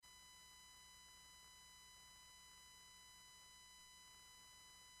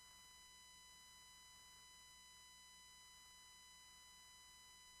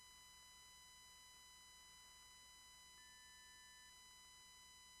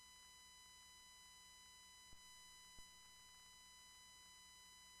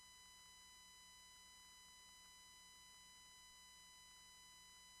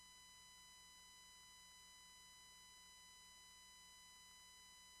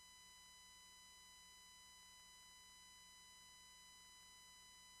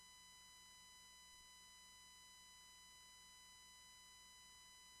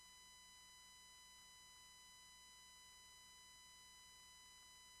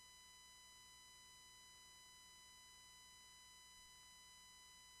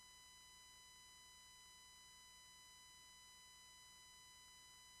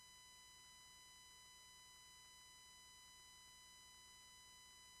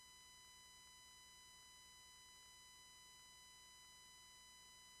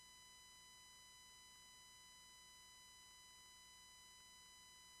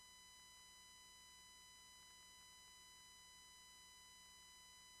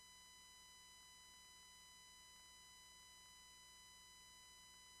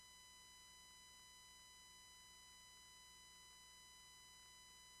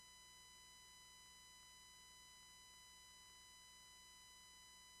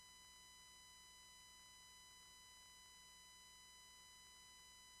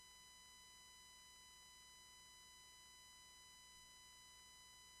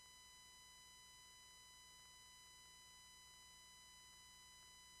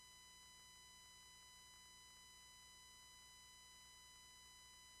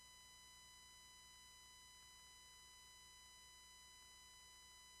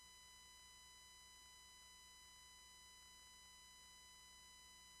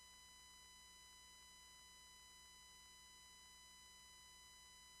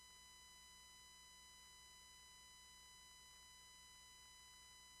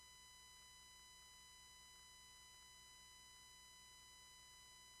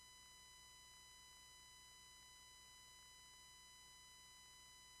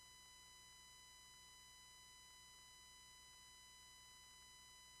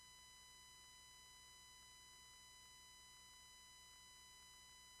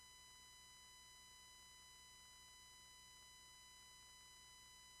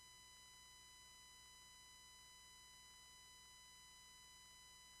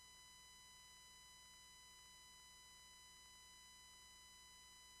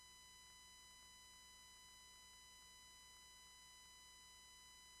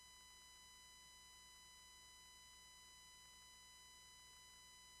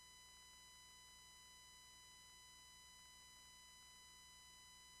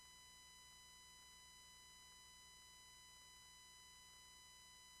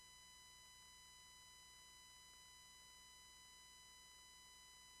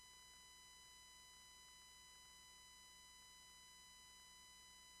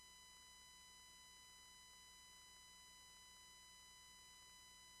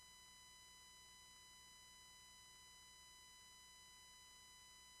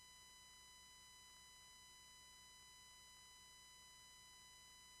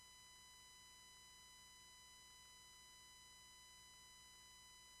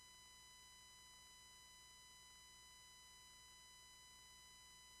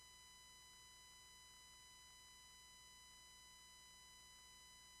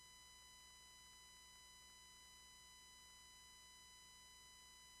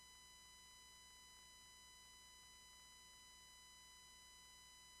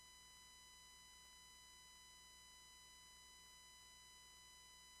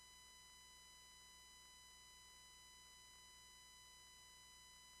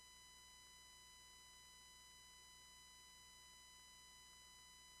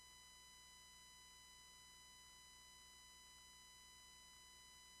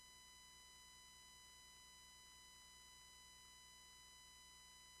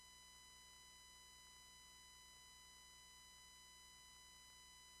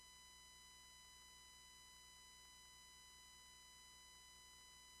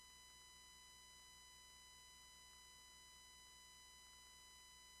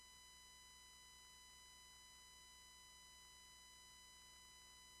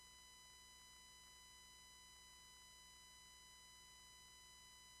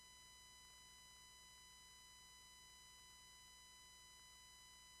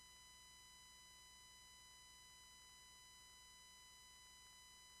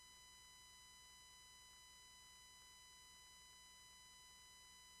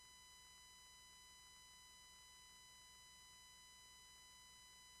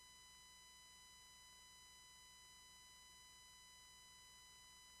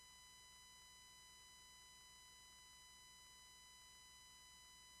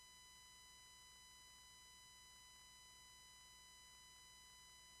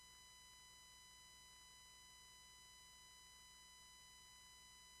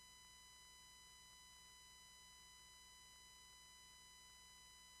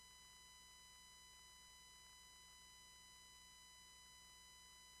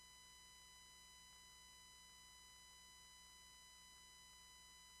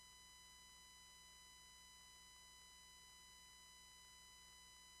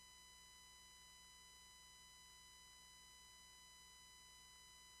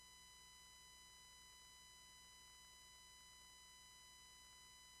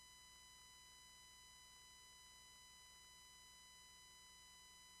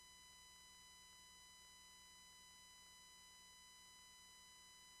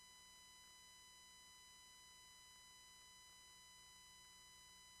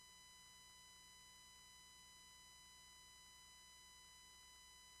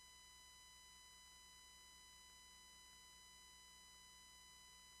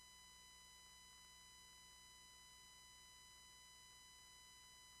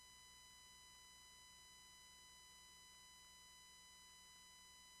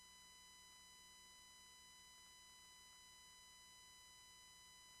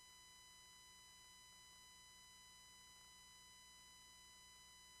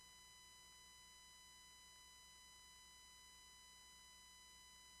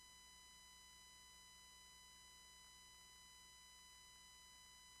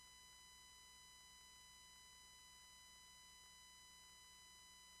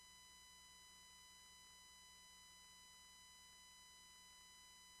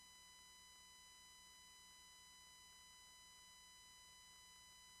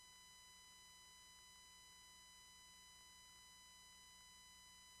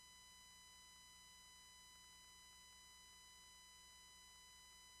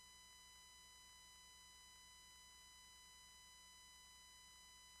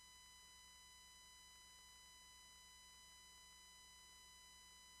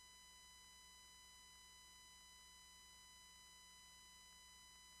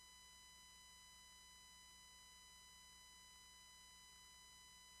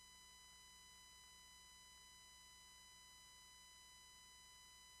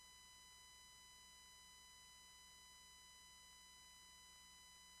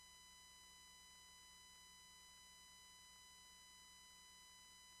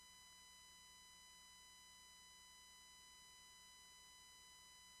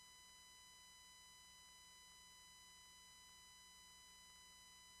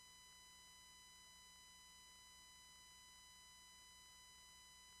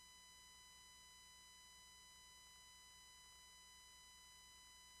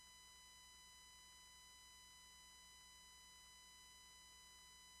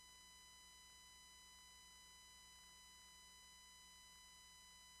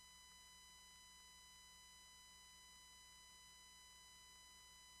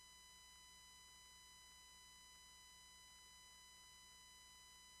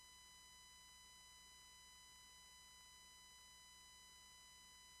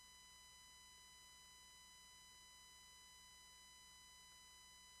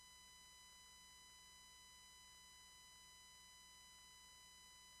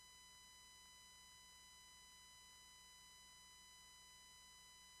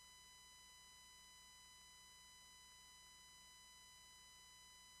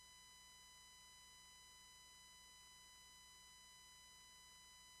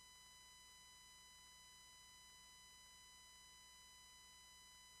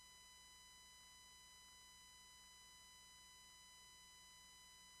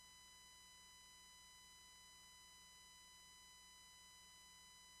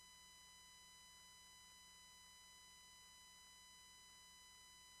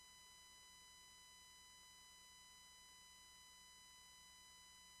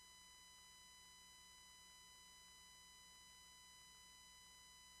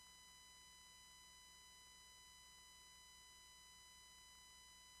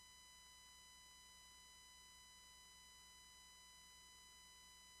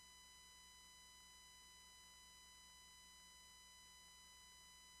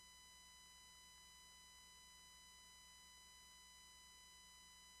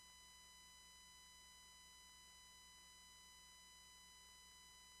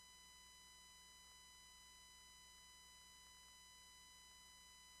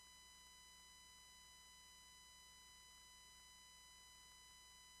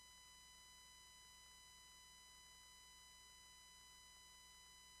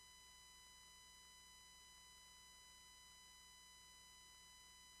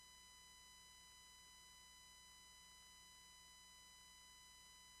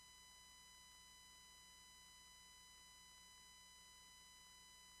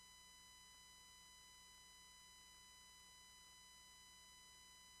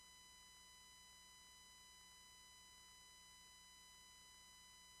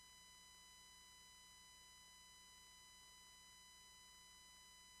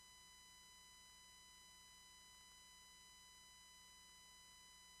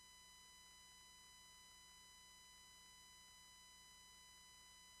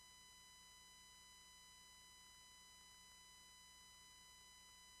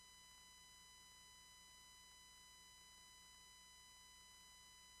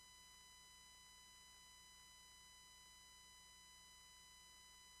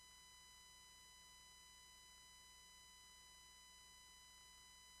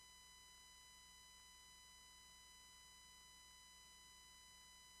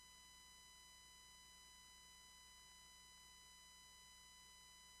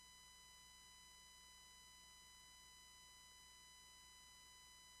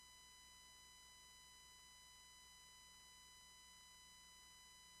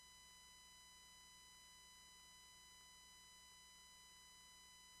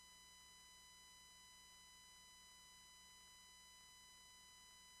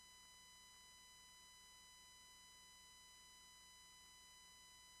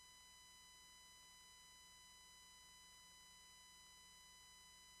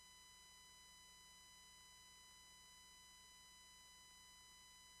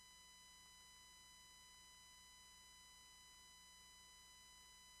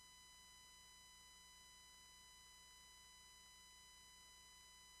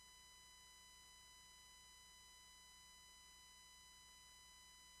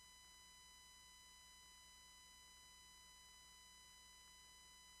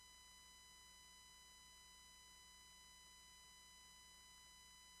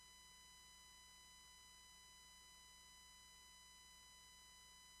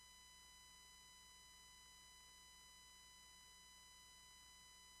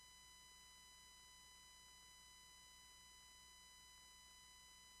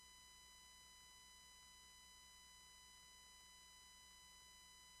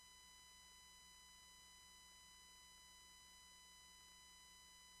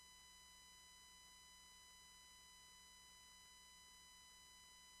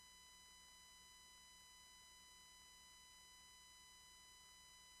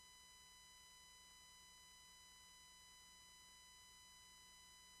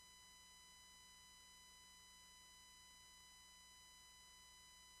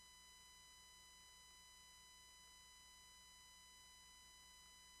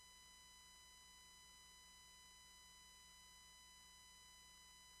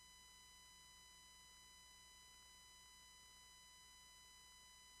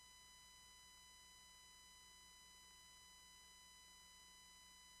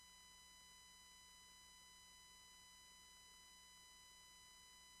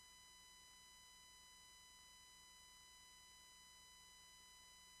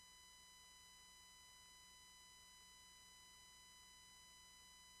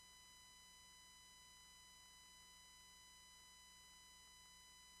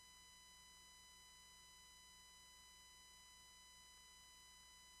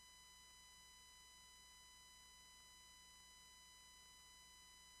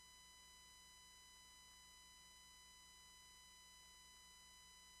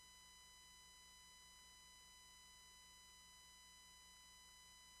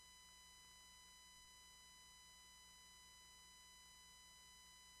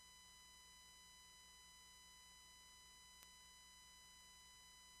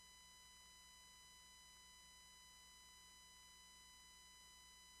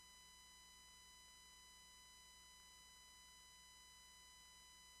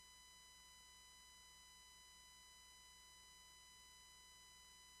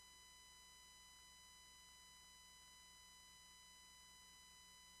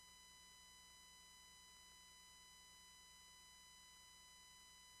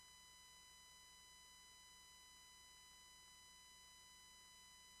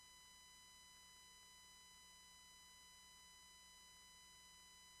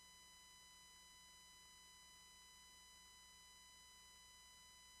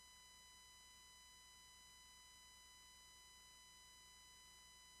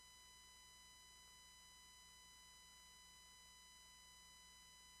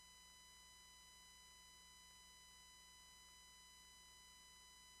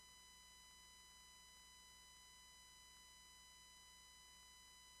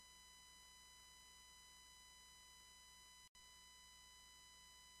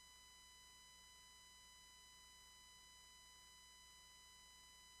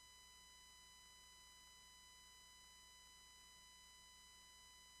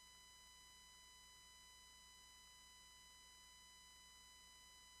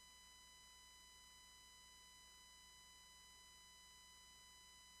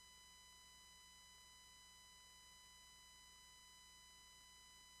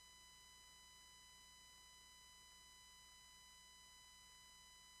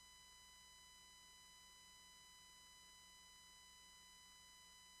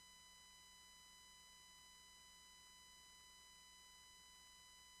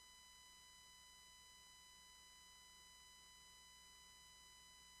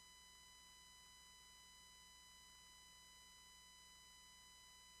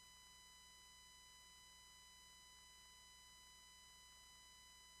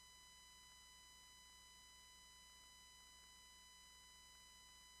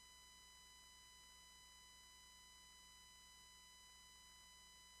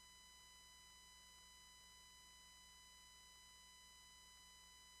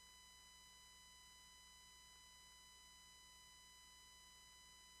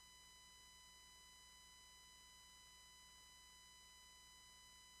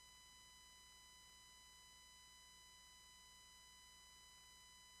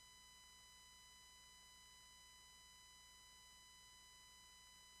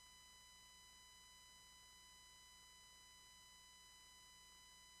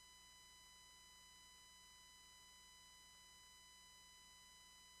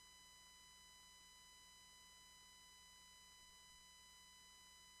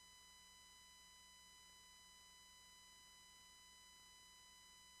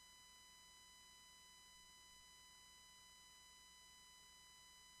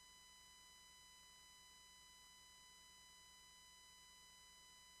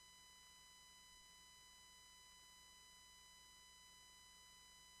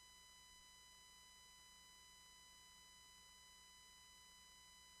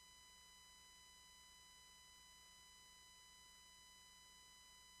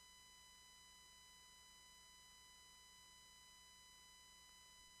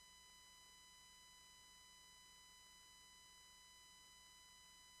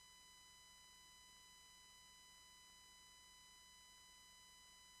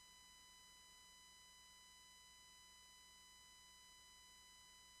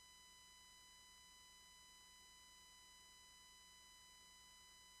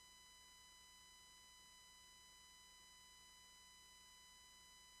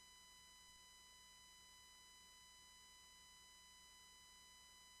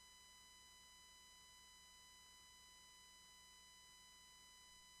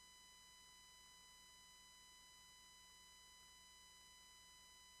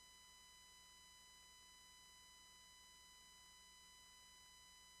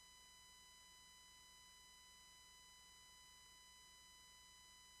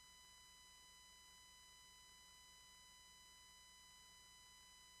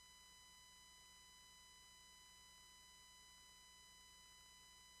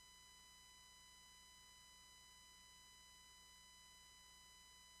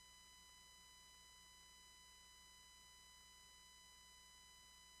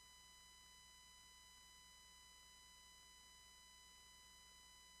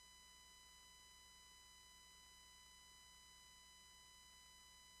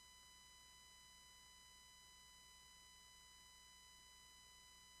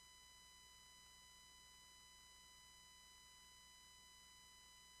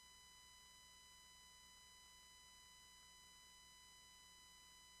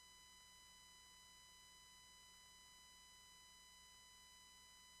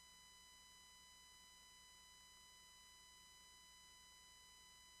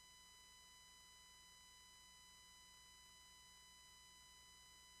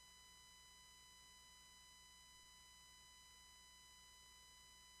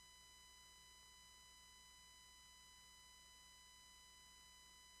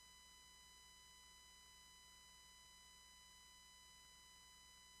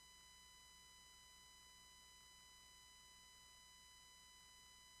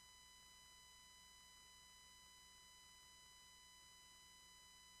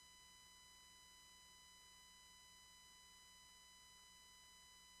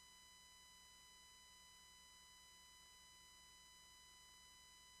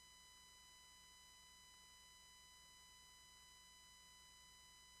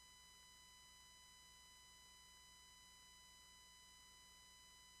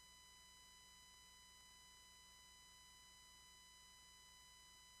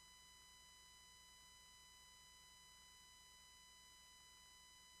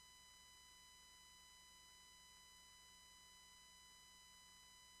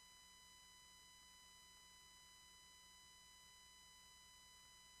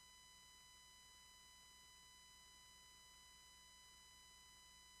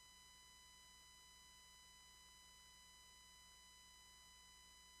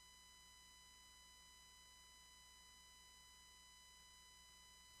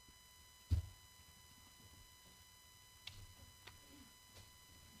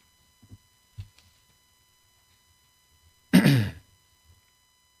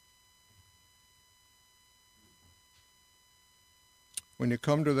When you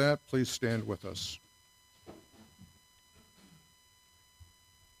come to that, please stand with us.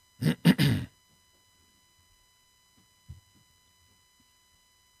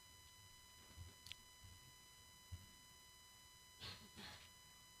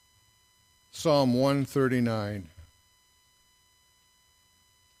 Psalm 139.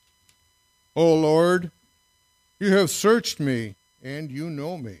 O Lord, you have searched me, and you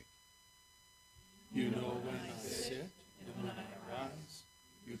know me. You know when I sit and when I rise.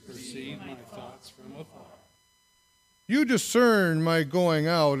 You perceive my thoughts from afar. You discern my going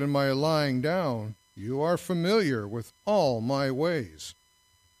out and my lying down. You are familiar with all my ways.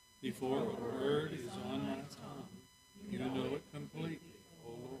 Before a word is on my tongue, you know it completely,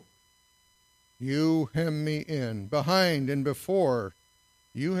 O Lord. You hem me in, behind and before.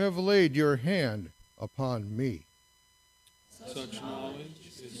 You have laid your hand upon me. Such knowledge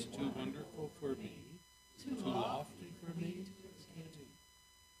is too wonderful for me, too lofty for me to attain.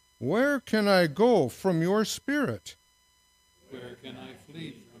 Where can I go from your spirit? Where can I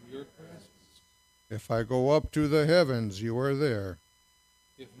flee from your presence? If I go up to the heavens, you are there.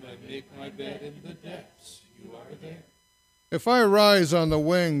 If I make my bed in the depths, you are there. If I rise on the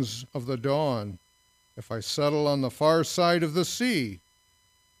wings of the dawn, if I settle on the far side of the sea,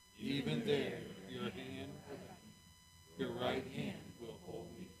 Even there, your hand, your right hand will hold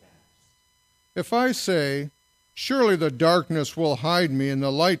me fast. if I say, surely the darkness will hide me and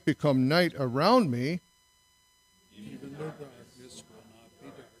the light become night around me, Even the darkness will not be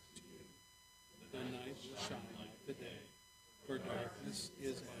dark to you. The night will shine like the day, for darkness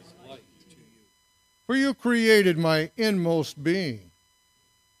is as light to you. for you created my inmost being.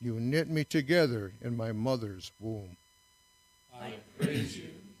 You knit me together in my mother's womb. I praise you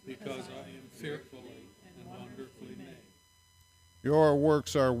because I am fearfully and wonderfully made. Your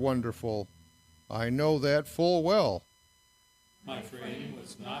works are wonderful. I know that full well. My frame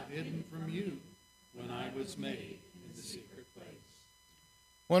was not hidden from you when I was made in the secret place.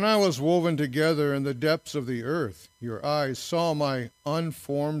 When I was woven together in the depths of the earth, your eyes saw my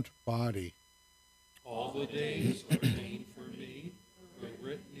unformed body. All the days ordained for me were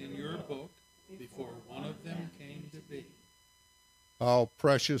written in your book before one of them came to be. How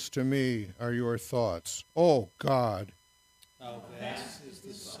precious to me are your thoughts, O God! How vast is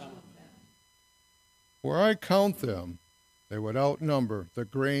the sum of them. Were I count them, they would outnumber the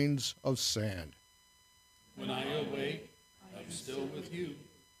grains of sand. When I awake, I'm still with you.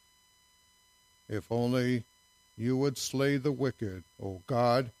 If only you would slay the wicked, O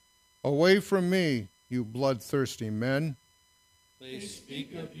God. Away from me, you bloodthirsty men. They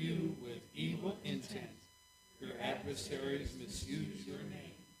speak of you with evil intent. Your adversaries misuse your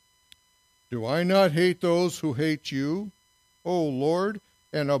name. Do I not hate those who hate you, O Lord,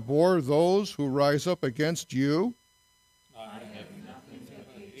 and abhor those who rise up against you? I have nothing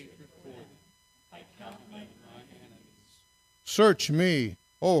but hatred for them. I count them my enemies. Search me,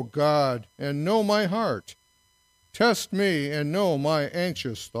 O God, and know my heart. Test me and know my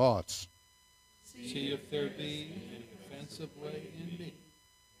anxious thoughts. See if there be any offensive way in me,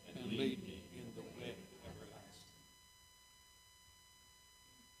 and lead me in the way everlasting.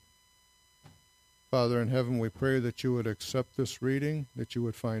 Father in heaven, we pray that you would accept this reading, that you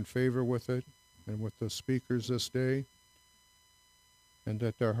would find favor with it and with the speakers this day, and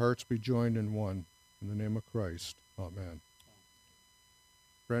that their hearts be joined in one. In the name of Christ, amen.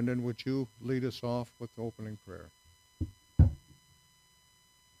 Brendan, would you lead us off with the opening prayer?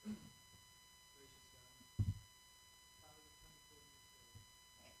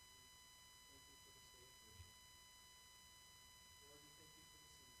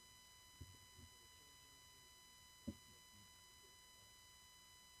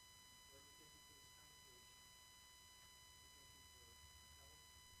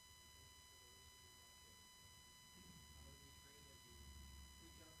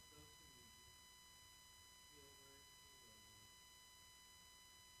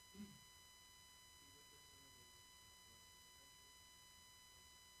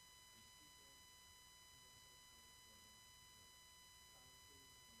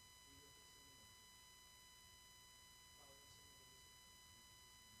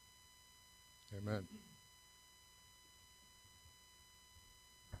 Amen.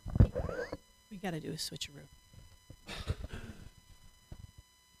 We got to do a switcheroo.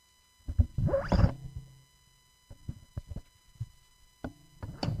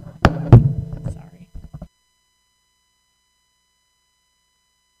 Sorry.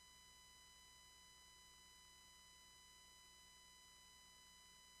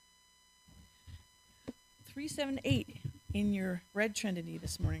 $378 in your red Trinity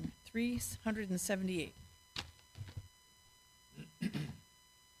this morning. 378.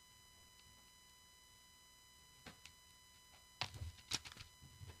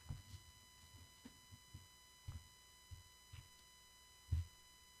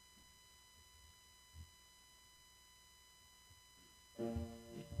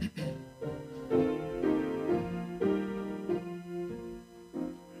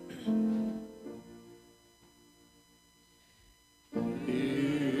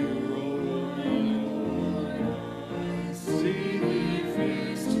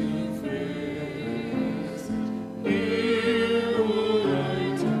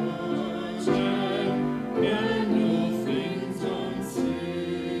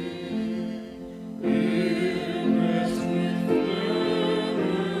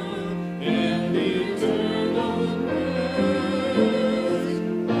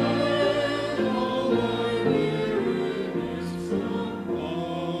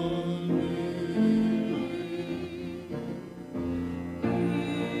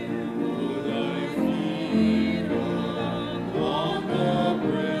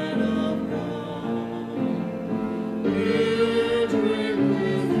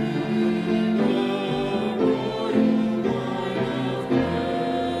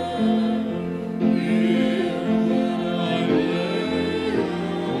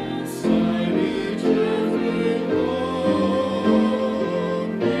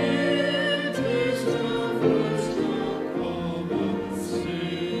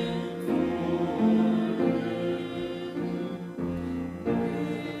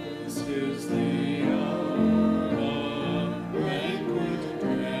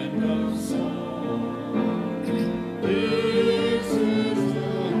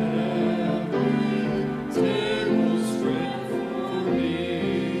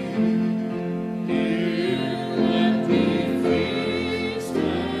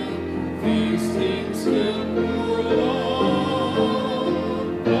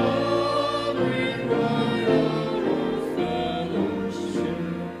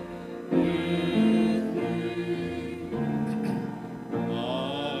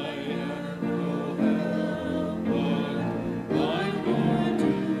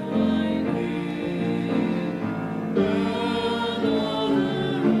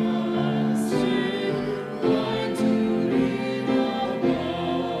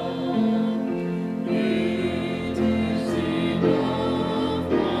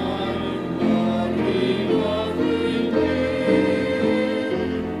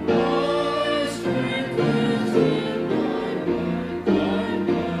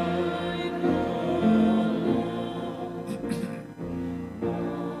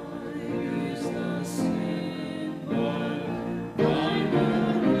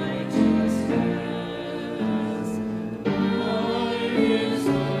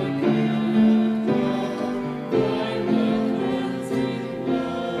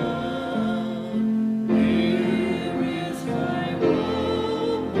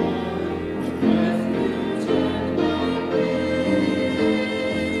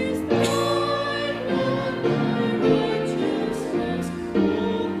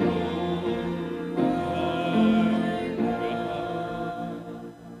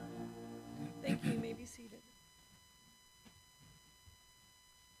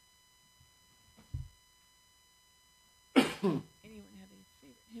 Anyone have a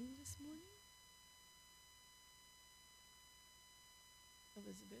favorite hymn this morning?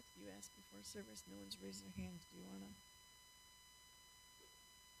 Elizabeth, you asked before service. No one's raised their hands. Do you want to?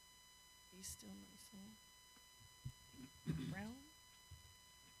 Be still, my soul. Brown.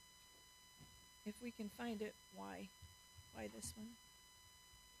 If we can find it, why? Why this one?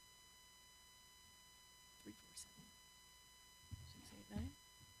 347. 689.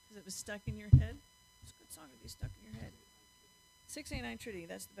 Because it was stuck in your head. It's a good song to be stuck in your head. 689 Trinity.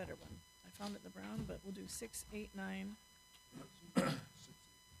 That's the better one. I found it in the brown, but we'll do 689.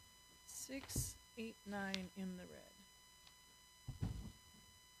 689 in the red.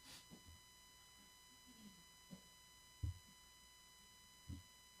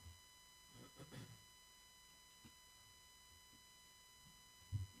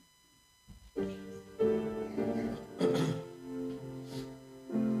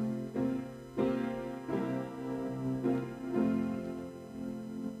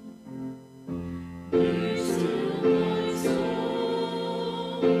 Be still, my soul.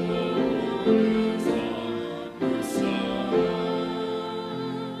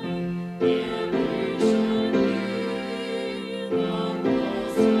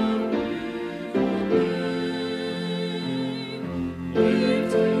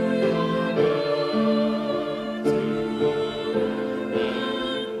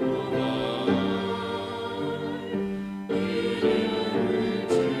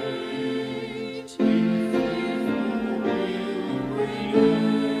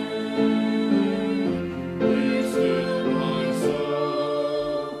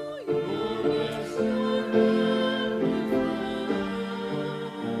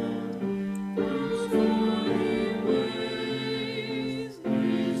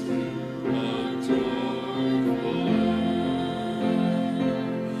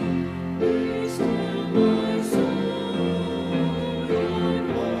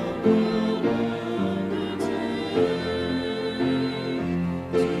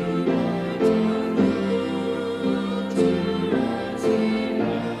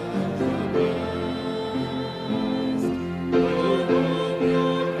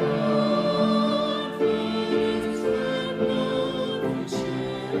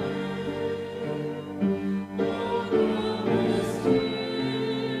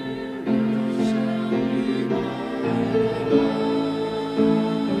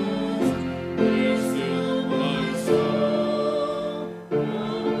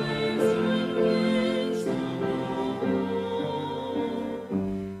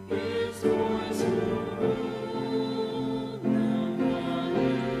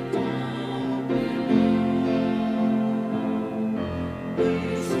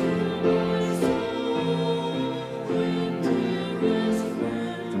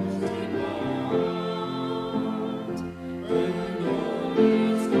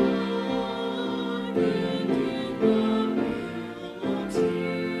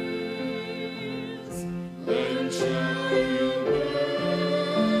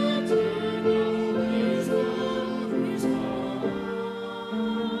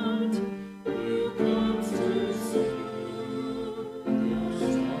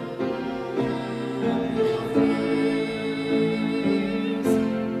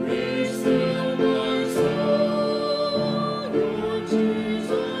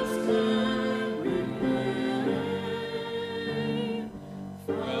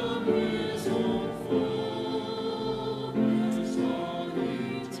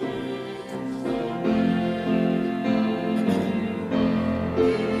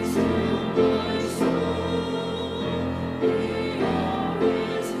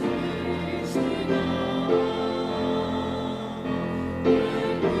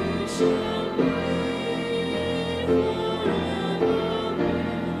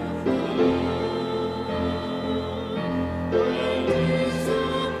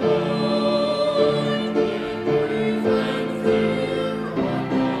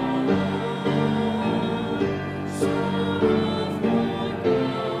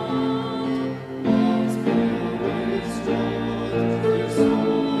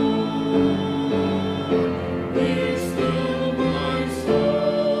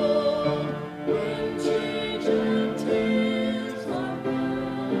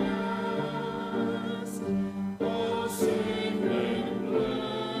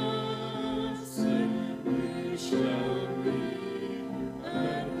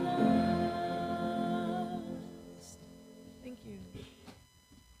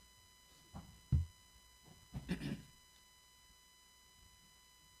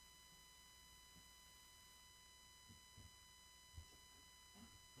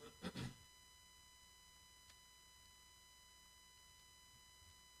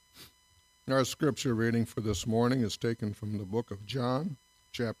 Our scripture reading for this morning is taken from the book of John,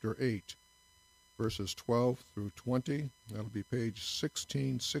 chapter 8, verses 12 through 20. That'll be page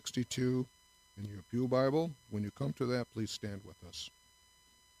 1662 in your Pew Bible. When you come to that, please stand with us.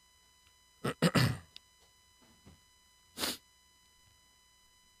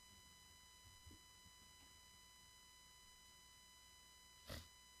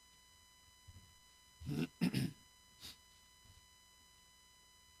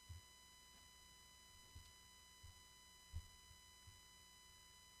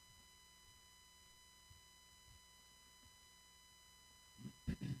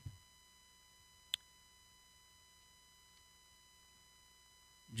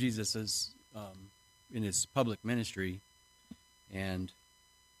 Jesus is in his public ministry, and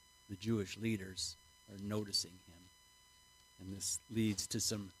the Jewish leaders are noticing him. And this leads to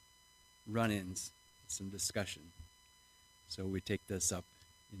some run-ins, some discussion. So we take this up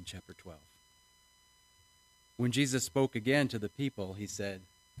in chapter 12. When Jesus spoke again to the people, he said,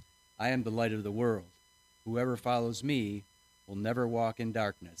 "I am the light of the world. Whoever follows me will never walk in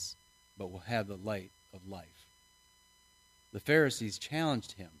darkness, but will have the light of life." The Pharisees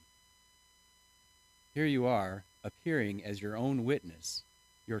challenged him. "Here you are, appearing as your own witness.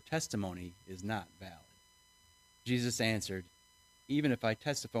 Your testimony is not valid." Jesus answered, "Even if I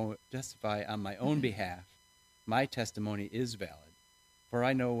testify on my own behalf, my testimony is valid, for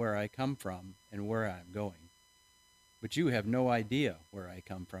I know where I come from and where I am going. But you have no idea where I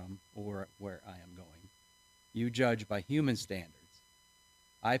come from or where I am going. You judge by human standards.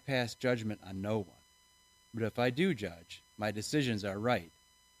 I pass judgment on no one. But if I do judge, my decisions are right,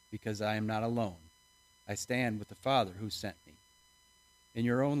 because I am not alone. I stand with the Father who sent me. In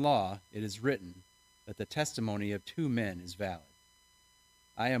your own law, it is written that the testimony of two men is valid.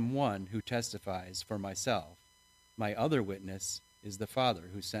 I am one who testifies for myself. My other witness is the Father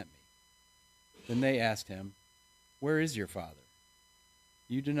who sent me." Then they asked him, "Where is your Father?"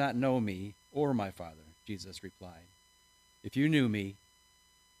 "You do not know me or my Father," Jesus replied. "If you knew me,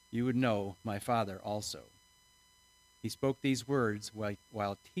 you would know my Father also." He spoke these words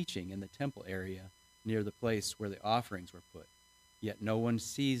while teaching in the temple area near the place where the offerings were put. Yet no one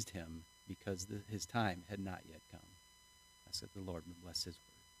seized him because his time had not yet come. I ask that the Lord may bless his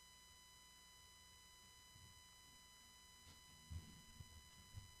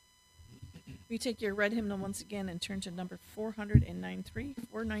word. We take your red hymnal once again and turn to number 493.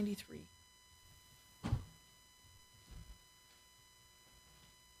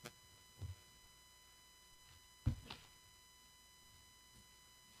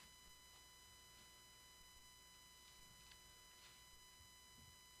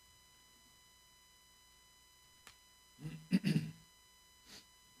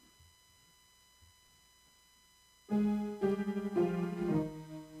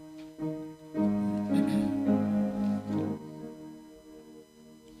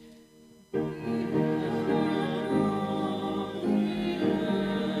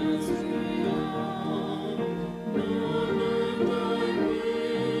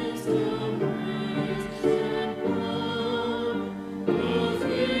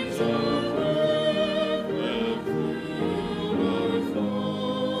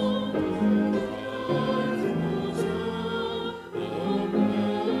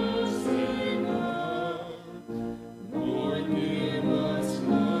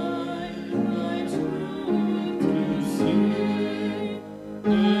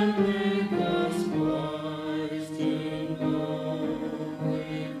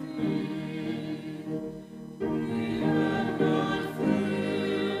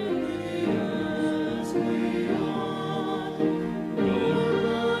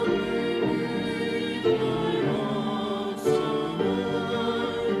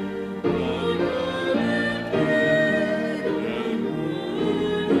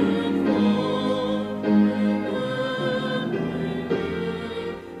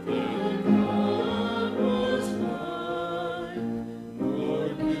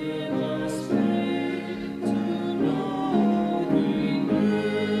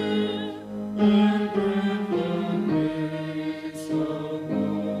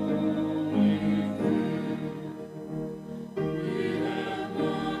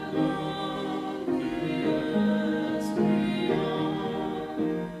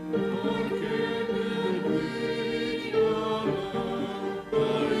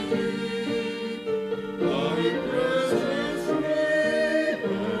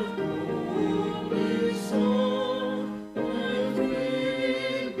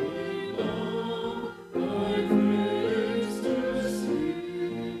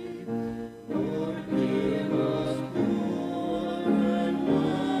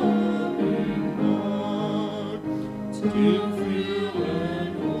 Thank you.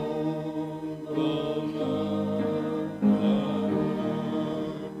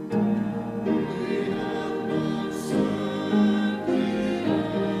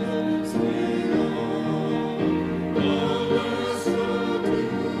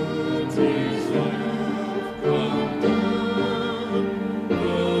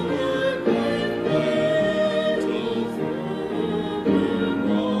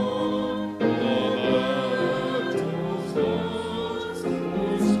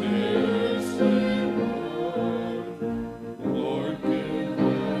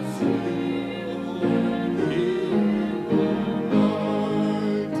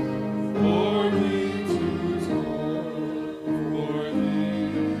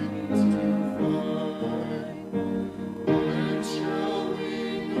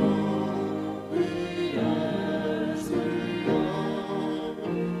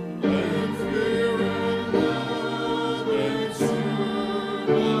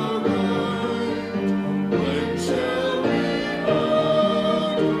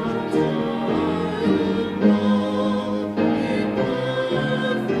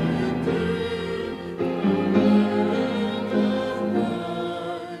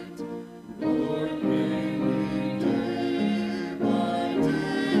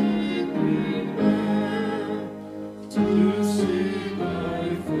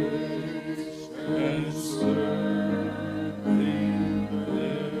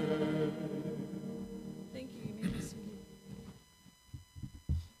 You may be seated.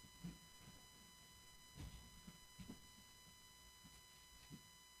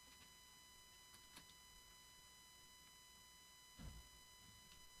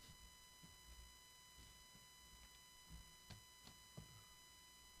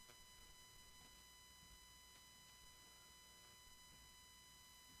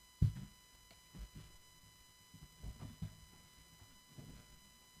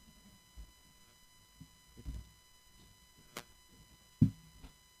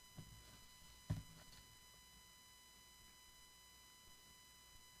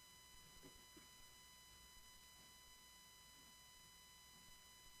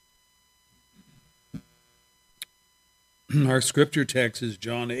 Our scripture text is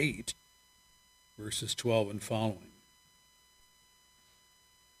John 8, verses 12 and following.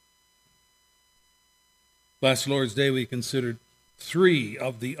 Last Lord's Day, we considered 3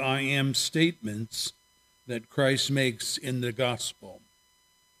 of the I am statements that Christ makes in the gospel.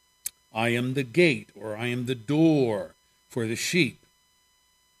 I am the gate, or I am the door for the sheep.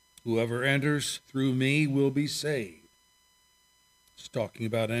 Whoever enters through me will be saved. It's talking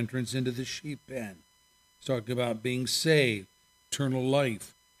about entrance into the sheep pen. It's talking about being saved, eternal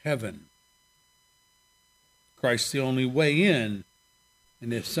life, heaven. Christ's the only way in,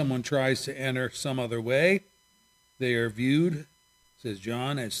 and if someone tries to enter some other way, they are viewed, says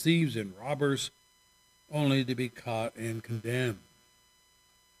John, as thieves and robbers, only to be caught and condemned.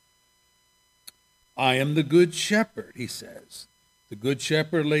 I am the good shepherd, he says. The good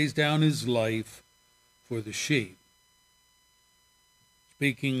shepherd lays down his life for the sheep.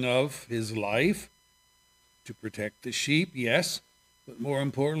 Speaking of his life, to protect the sheep, yes, but more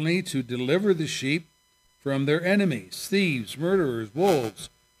importantly, to deliver the sheep from their enemies, thieves, murderers, wolves,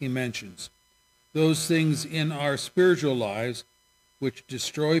 he mentions. Those things in our spiritual lives which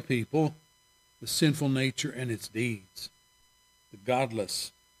destroy people, the sinful nature and its deeds, the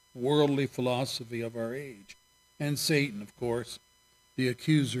godless, worldly philosophy of our age, and Satan, of course, the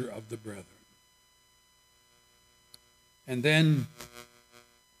accuser of the brethren. And then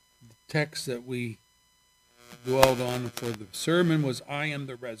the text that we dwelled on for the sermon was, I am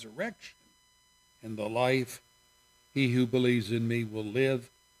the resurrection and the life. He who believes in me will live,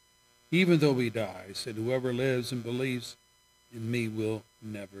 even though he dies, and whoever lives and believes in me will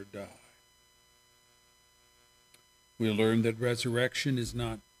never die. We learned that resurrection is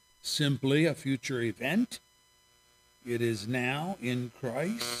not simply a future event. It is now in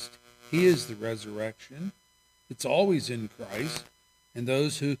Christ. He is the resurrection. It's always in Christ. And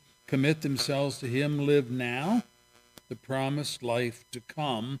those who commit themselves to him live now the promised life to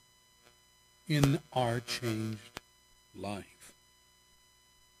come in our changed life.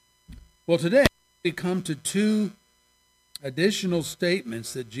 Well, today we come to 2 additional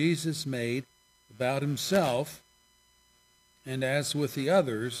statements that Jesus made about himself, and as with the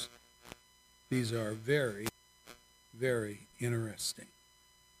others, these are very, very interesting.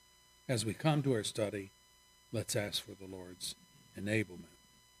 As we come to our study, let's ask for the Lord's enablement.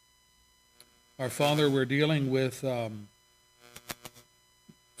 Our Father, we're dealing with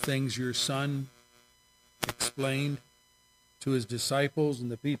things your Son explained to his disciples and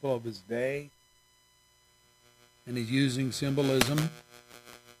the people of his day. and he's using symbolism.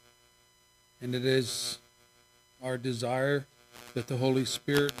 And it is our desire that the Holy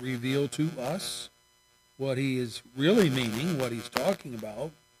Spirit reveal to us what he is really meaning, what he's talking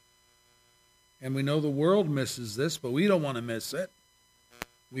about. And we know the world misses this, but we don't want to miss it.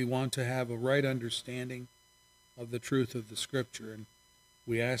 We want to have a right understanding of the truth of the Scripture. And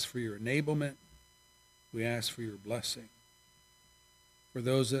we ask for your enablement. We ask for your blessing. For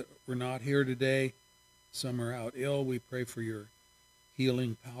those that were not here today, some are out ill, we pray for your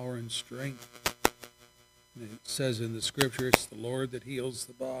healing power and strength. And it says in the Scripture, it's the Lord that heals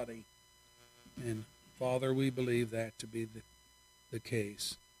the body. And Father, we believe that to be the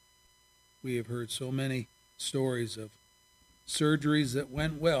case. We have heard so many stories of surgeries that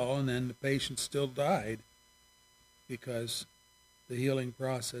went well and then the patient still died because the healing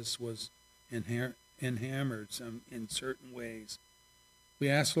process was hammered in certain ways. We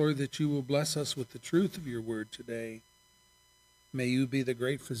ask, Lord, that you will bless us with the truth of your word today. May you be the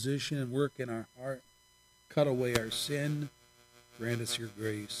great physician and work in our heart. Cut away our sin. Grant us your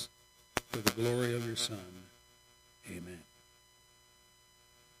grace for the glory of your Son. Amen.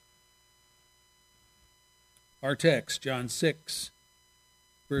 Our text, John 6,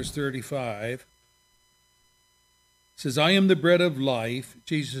 verse 35, says, I am the bread of life.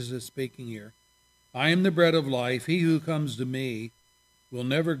 Jesus is speaking here. I am the bread of life. He who comes to me will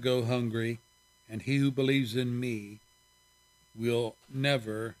never go hungry, and he who believes in me will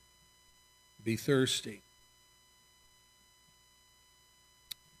never be thirsty.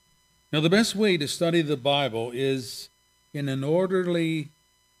 Now, the best way to study the Bible is in an orderly,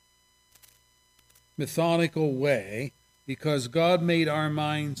 methodical way, because God made our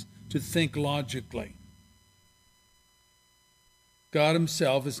minds to think logically. God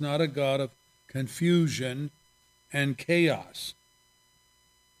himself is not a God of confusion and chaos.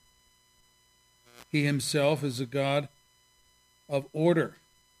 He himself is a God of order.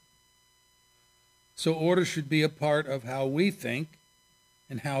 So order should be a part of how we think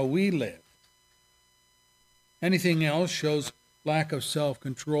and how we live. Anything else shows lack of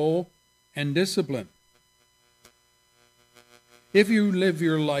self-control and discipline. If you live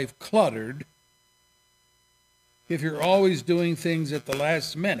your life cluttered, if you're always doing things at the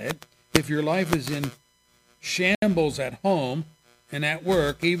last minute, if your life is in shambles at home and at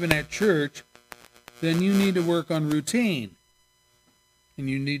work, even at church, then you need to work on routine. And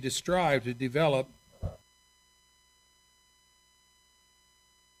you need to strive to develop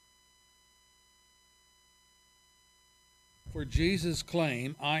for Jesus'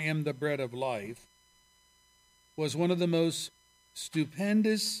 claim, I am the bread of life, was one of the most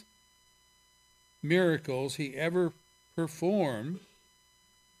stupendous miracles he ever performed.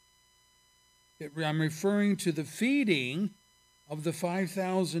 I'm referring to the feeding of the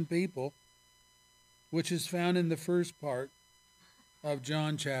 5,000 people, which is found in the first part of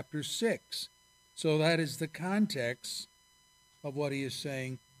John chapter 6. So that is the context of what he is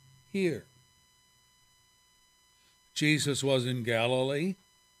saying here. Jesus was in Galilee,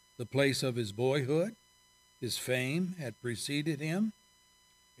 the place of his boyhood. His fame had preceded him.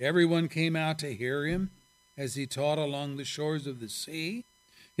 Everyone came out to hear him as he taught along the shores of the sea.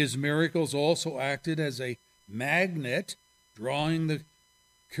 His miracles also acted as a magnet, drawing the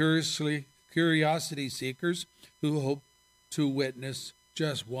curiosity seekers who hoped to witness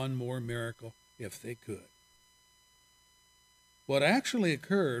just one more miracle if they could. What actually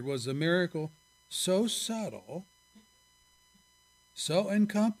occurred was a miracle so subtle, so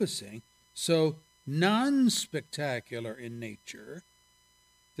encompassing, so non-spectacular in nature,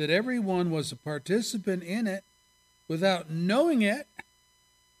 that everyone was a participant in it without knowing it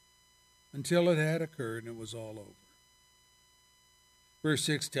until it had occurred and it was all over. Verse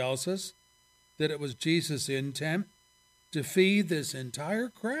 6 tells us that it was Jesus' intent to feed this entire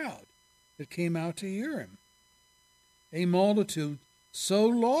crowd that came out to hear him. A multitude so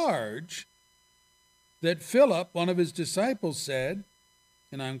large that Philip, one of his disciples, said,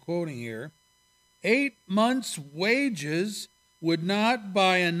 and I'm quoting here, 8 months' wages would not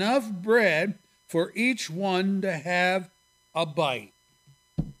buy enough bread for each one to have a bite.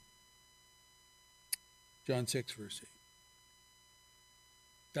 John 6, verse 8.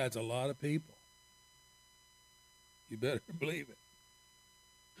 That's a lot of people. You better believe it.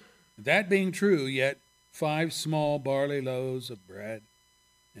 That being true, yet 5 small barley loaves of bread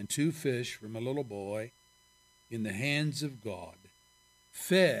and 2 fish from a little boy in the hands of God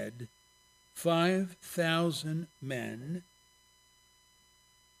fed 5,000 men.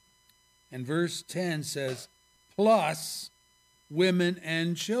 And verse 10 says, plus women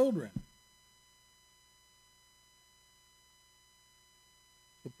and children.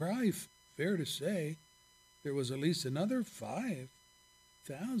 So probably fair to say there was at least another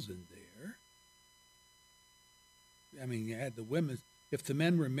 5,000 there. I mean, you had the women. If the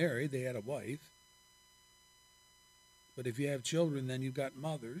men were married, they had a wife. But if you have children, then you've got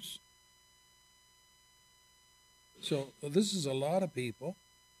mothers. So this is a lot of people.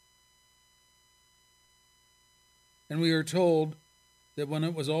 And we are told that when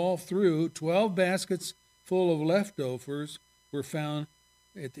it was all through, 12 baskets full of leftovers were found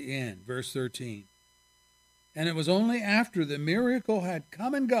at the end, verse 13. And it was only after the miracle had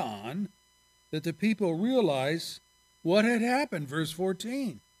come and gone that the people realized what had happened, verse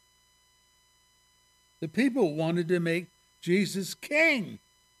 14. The people wanted to make Jesus king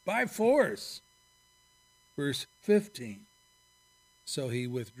by force, verse 15. So he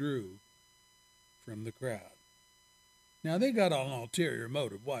withdrew from the crowd. Now, they got an ulterior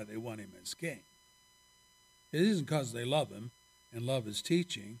motive why they want him as king. It isn't because they love him and love his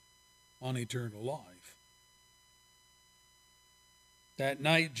teaching on eternal life. That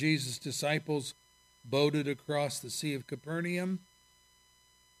night, Jesus' disciples boated across the Sea of Capernaum.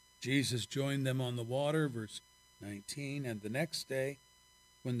 Jesus joined them on the water, verse 19. And the next day,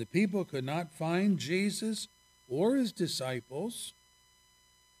 when the people could not find Jesus or his disciples,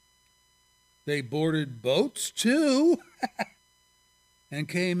 they boarded boats too and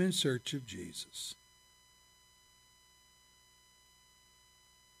came in search of Jesus.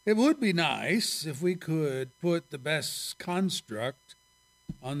 It would be nice if we could put the best construct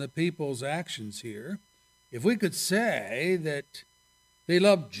on the people's actions here. If we could say that they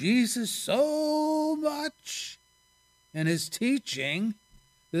loved Jesus so much and his teaching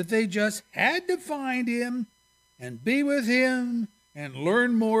that they just had to find him and be with him and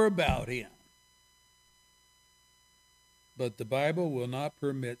learn more about him. But the Bible will not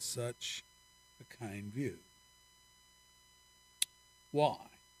permit such a kind view. Why?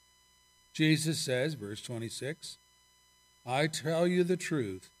 Jesus says, verse 26, I tell you the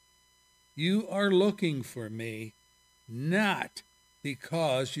truth, you are looking for me, not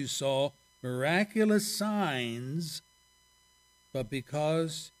because you saw miraculous signs, but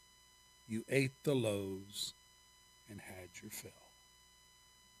because you ate the loaves and had your fill.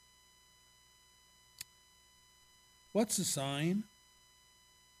 What's a sign?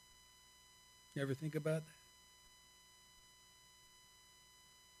 You ever think about that?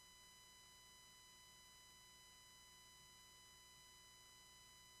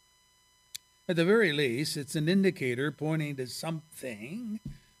 At the very least, it's an indicator pointing to something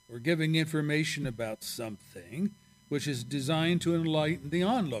or giving information about something which is designed to enlighten the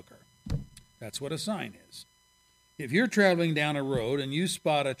onlooker. That's what a sign is. If you're traveling down a road and you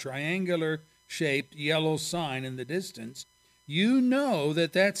spot a triangular-shaped yellow sign in the distance, you know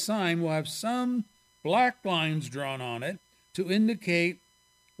that that sign will have some black lines drawn on it to indicate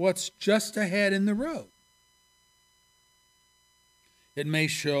what's just ahead in the road. It may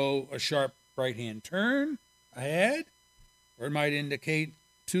show a sharp right-hand turn ahead, or it might indicate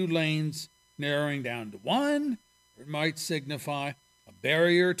 2 lanes narrowing down to 1, or it might signify a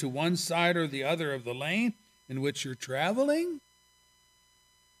barrier to one side or the other of the lane in which you're traveling.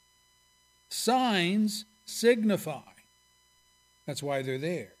 Signs signify. That's why they're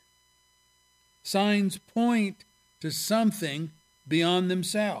there. Signs point to something beyond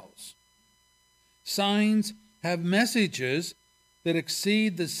themselves. Signs have messages that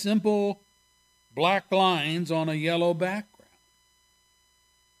exceed the simple black lines on a yellow background.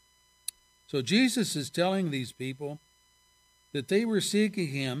 So Jesus is telling these people that they were seeking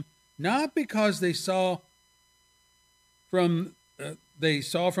him not because they saw from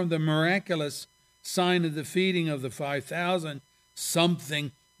the miraculous sign of the feeding of the 5,000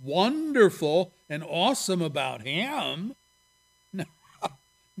 something wonderful and awesome about him.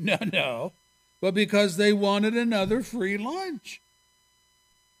 No, but because they wanted another free lunch.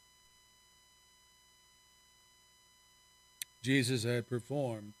 Jesus had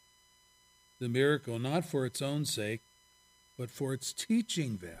performed the miracle not for its own sake, but for its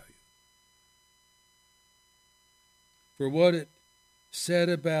teaching value. For what it said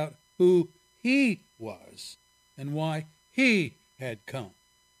about who he was and why he had come.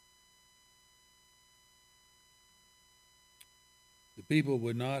 The people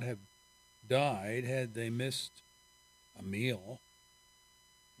would not have died had they missed a meal,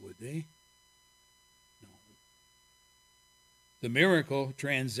 would they? No. The miracle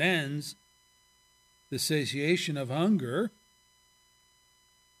transcends the satiation of hunger.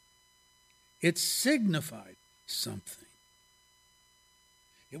 It signified something.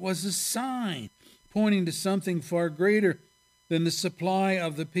 It was a sign pointing to something far greater than the supply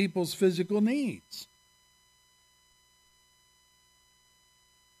of the people's physical needs.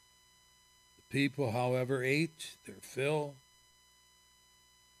 The people, however, ate their fill,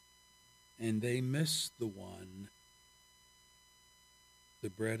 and they missed the one the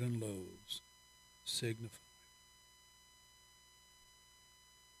bread and loaves signified.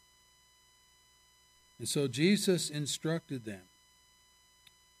 And so Jesus instructed them.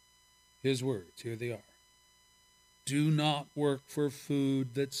 His words, here they are. Do not work for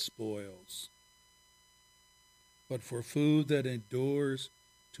food that spoils, but for food that endures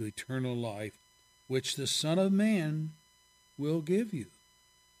to eternal life, which the Son of Man will give you.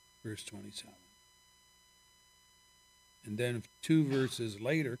 Verse 27. And then 2 verses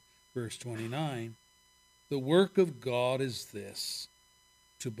later, verse 29, the work of God is this,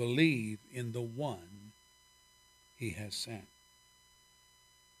 to believe in the one he has sent.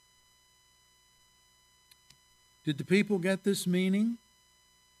 Did the people get this meaning?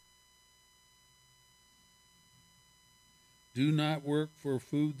 Do not work for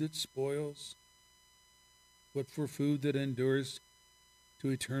food that spoils, but for food that endures to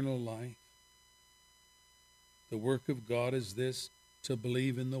eternal life. The work of God is this, to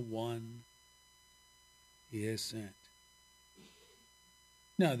believe in the one he has sent.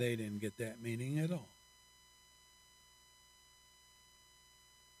 No, they didn't get that meaning at all.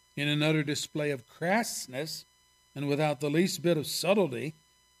 In another display of crassness, and without the least bit of subtlety,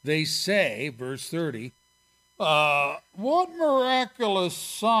 they say, verse 30, what miraculous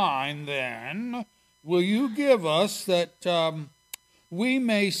sign, then, will you give us that we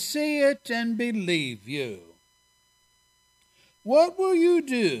may see it and believe you? What will you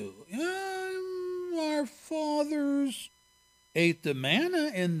do? Our fathers ate the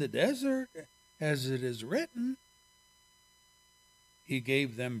manna in the desert, as it is written. He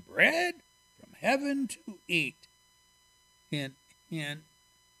gave them bread from heaven to eat. Hint, hint.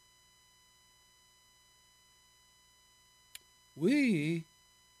 We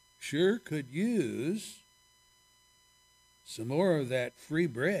sure could use some more of that free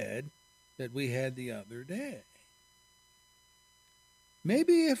bread that we had the other day.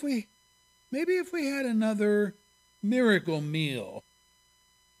 Maybe if we had another miracle meal,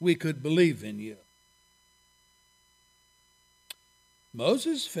 we could believe in you.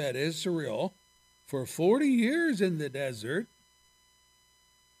 Moses fed Israel for 40 years in the desert.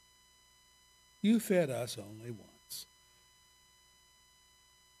 You fed us only once.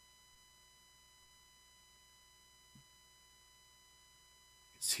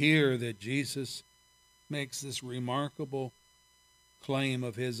 It's here that Jesus makes this remarkable claim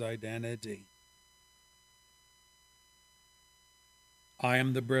of his identity. I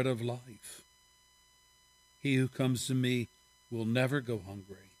am the bread of life. He who comes to me will never go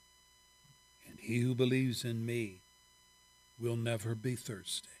hungry, and he who believes in me will never be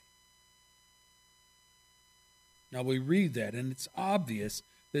thirsty. Now we read that, and it's obvious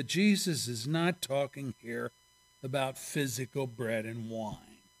that Jesus is not talking here about physical bread and wine.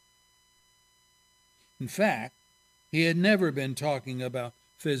 In fact, he had never been talking about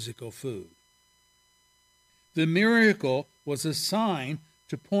physical food. The miracle was a sign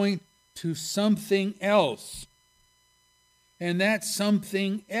to point to something else. And that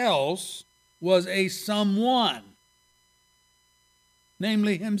something else was a someone,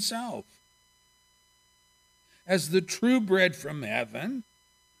 namely himself. As the true bread from heaven,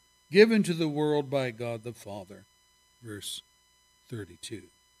 given to the world by God the Father. Verse 32.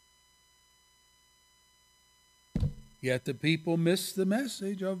 Yet the people missed the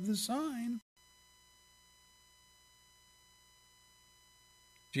message of the sign.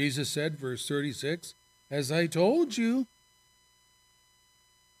 Jesus said, verse 36, as I told you,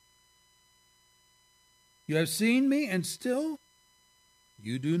 you have seen me, and still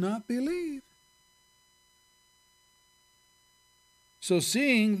you do not believe. So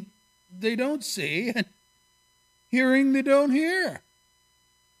seeing, they don't see, and hearing, they don't hear.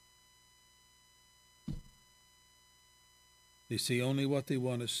 They see only what they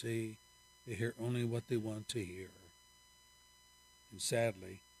want to see. They hear only what they want to hear. And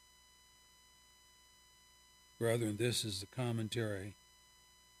sadly, brethren, this is the commentary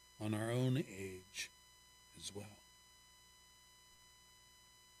on our own age as well.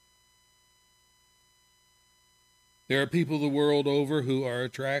 There are people the world over who are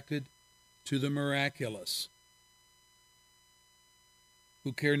attracted to the miraculous,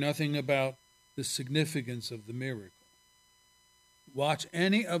 who care nothing about the significance of the miracle. Watch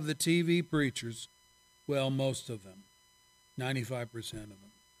any of the TV preachers, well, most of them, 95% of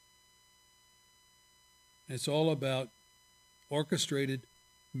them. It's all about orchestrated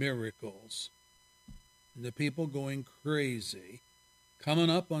miracles. And the people going crazy, coming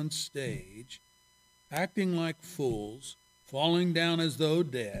up on stage, acting like fools, falling down as though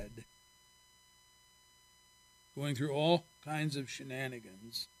dead, going through all kinds of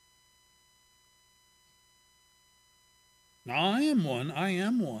shenanigans. Now, I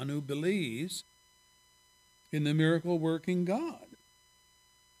am one who believes in the miracle-working God.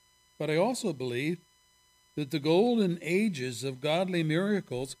 But I also believe that the golden ages of godly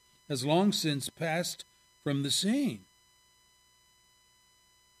miracles has long since passed from the scene.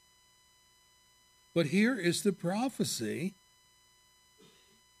 But here is the prophecy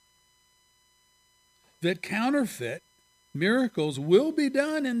that counterfeit miracles will be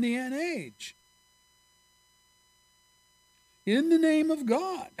done in the end age in the name of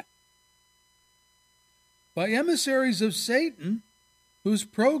God by emissaries of Satan whose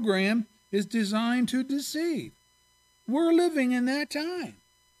program is designed to deceive. We're living in that time.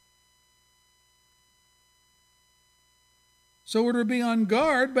 So we're to be on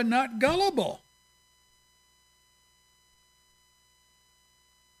guard but not gullible.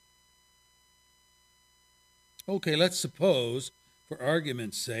 Okay, let's suppose, for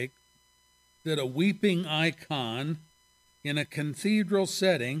argument's sake, that a weeping icon in a cathedral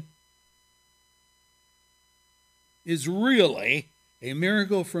setting is really a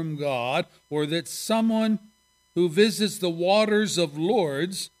miracle from God, or that someone who visits the waters of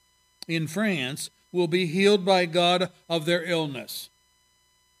Lourdes in France will be healed by God of their illness.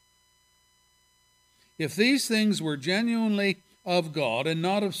 If these things were genuinely of God and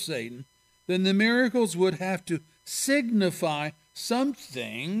not of Satan, then the miracles would have to signify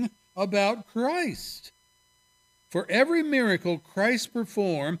something about Christ. For every miracle Christ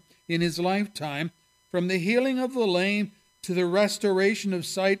performed in his lifetime, from the healing of the lame to the restoration of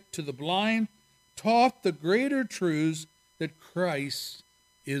sight to the blind, taught the greater truths that Christ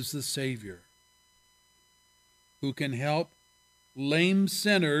is the Savior, who can help lame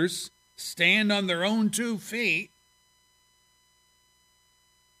sinners stand on their own 2 feet,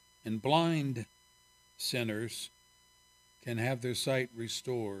 and blind sinners can have their sight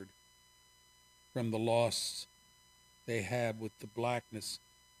restored from the loss they had with the blackness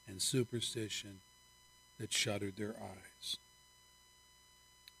and superstition that shuttered their eyes.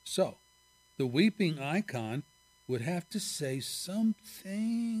 So, the weeping icon would have to say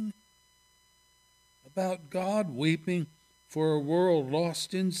something about God weeping for a world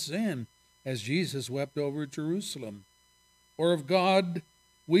lost in sin, as Jesus wept over Jerusalem, or of God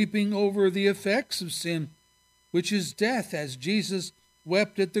weeping over the effects of sin, which is death, as Jesus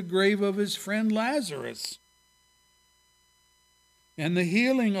wept at the grave of his friend Lazarus. And the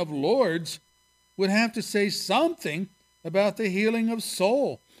healing of Lourdes would have to say something about the healing of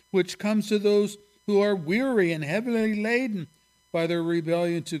soul, which comes to those who are weary and heavily laden by their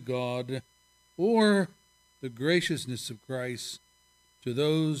rebellion to God, or the graciousness of Christ to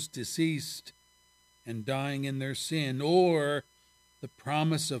those deceased and dying in their sin, or the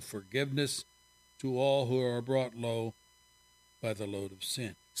promise of forgiveness to all who are brought low by the load of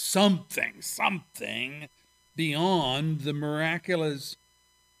sin. Something beyond the miraculous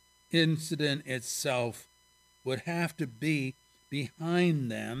incident itself would have to be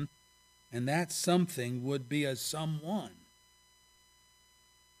behind them, and that something would be a someone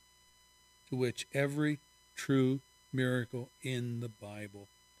to which every true miracle in the Bible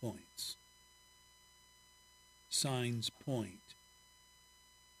points. Signs point.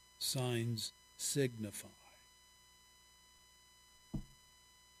 Signs signify.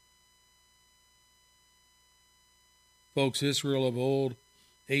 Folks, Israel of old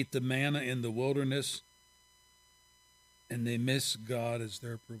ate the manna in the wilderness, and they missed God as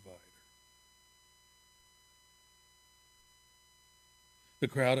their provider. The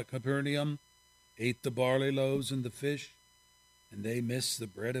crowd at Capernaum ate the barley loaves and the fish, and they missed the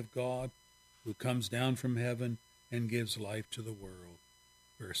bread of God who comes down from heaven and gives life to the world.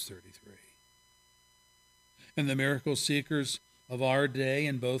 Verse 33. And the miracle seekers of our day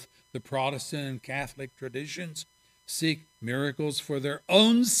in both the Protestant and Catholic traditions seek miracles for their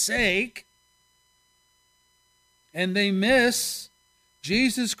own sake, and they miss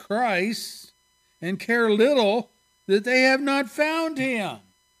Jesus Christ and care little that they have not found him.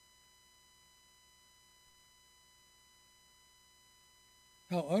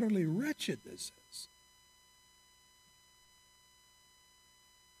 How utterly wretched this is.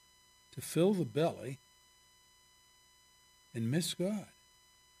 To fill the belly and miss God.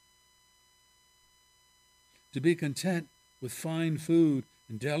 To be content with fine food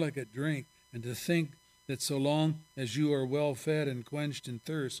and delicate drink, and to think that so long as you are well fed and quenched in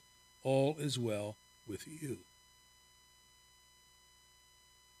thirst, all is well with you.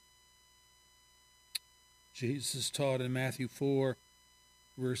 Jesus taught in Matthew 4,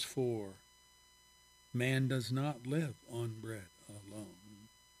 verse 4, man does not live on bread alone,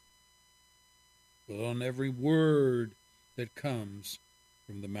 but on every word that comes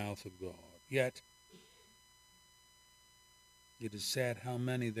from the mouth of God. Yet, it is sad how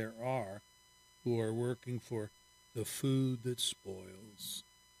many there are who are working for the food that spoils,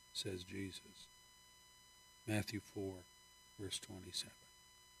 says Jesus. Matthew 4, verse 27.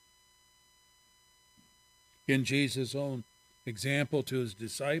 In Jesus' own example to his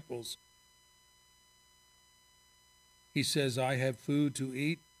disciples, he says, I have food to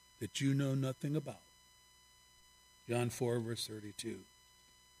eat that you know nothing about. John 4, verse 32.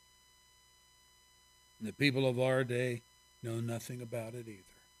 And the people of our day know nothing about it either.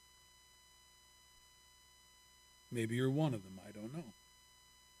 Maybe you're one of them, I don't know.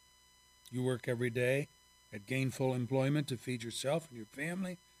 You work every day at gainful employment to feed yourself and your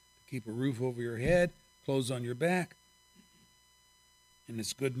family, to keep a roof over your head, clothes on your back. And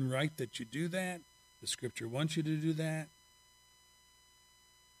it's good and right that you do that. The Scripture wants you to do that.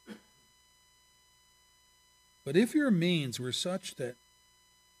 But if your means were such that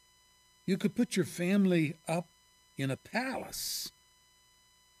you could put your family up in a palace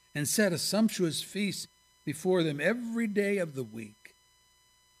and set a sumptuous feast before them every day of the week,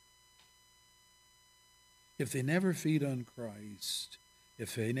 if they never feed on Christ,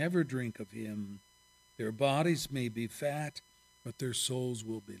 if they never drink of him, their bodies may be fat, but their souls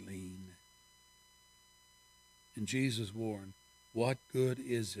will be lean. And Jesus warned, what good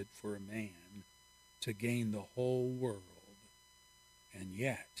is it for a man to gain the whole world and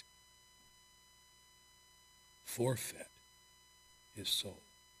yet forfeit his soul?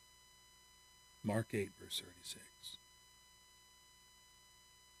 Mark 8, verse 36.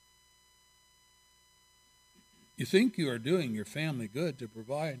 You think you are doing your family good to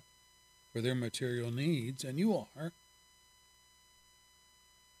provide for their material needs, and you are.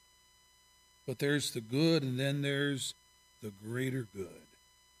 But there's the good, and then there's the greater good.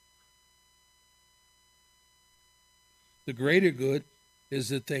 The greater good is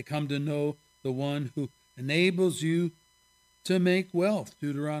that they come to know the one who enables you to make wealth,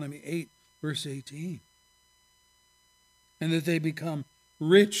 Deuteronomy 8, verse 18. And that they become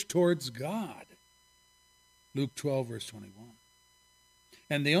rich towards God, Luke 12, verse 21.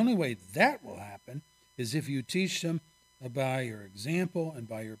 And the only way that will happen is if you teach them by your example and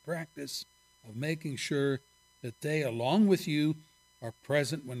by your practice of making sure that they, along with you, are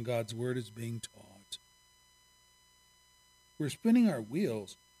present when God's word is being taught. We're spinning our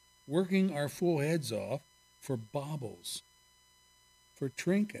wheels, working our full heads off for baubles, for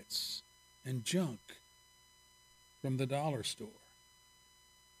trinkets and junk from the dollar store,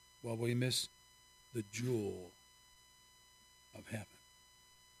 while we miss the jewel of heaven.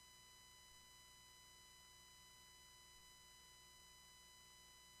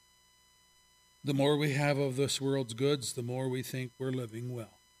 The more we have of this world's goods, the more we think we're living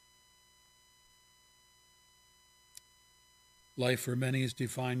well. Life for many is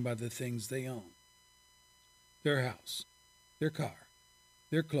defined by the things they own. Their house, their car,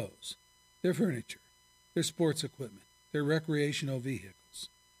 their clothes, their furniture, their sports equipment, their recreational vehicles.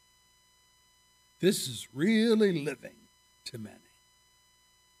 This is really living to many.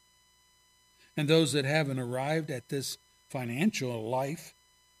 And those that haven't arrived at this financial life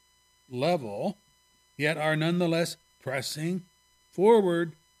level, yet are nonetheless pressing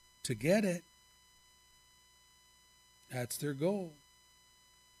forward to get it. That's their goal.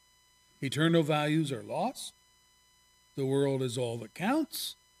 Eternal values are lost. The world is all that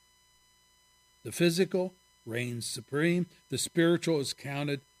counts. The physical reigns supreme. The spiritual is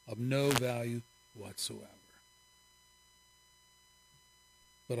counted of no value whatsoever.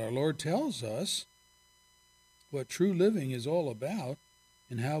 But our Lord tells us what true living is all about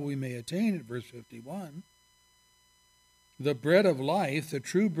and how we may attain it. Verse 51. The bread of life, the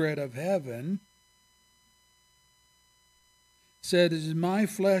true bread of heaven, said, it is my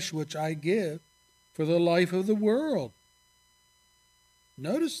flesh which I give for the life of the world.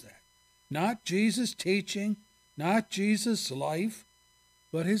 Notice that. Not Jesus' teaching, not Jesus' life,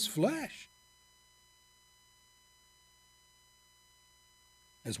 but his flesh.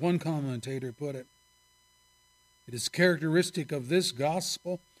 As one commentator put it, it is characteristic of this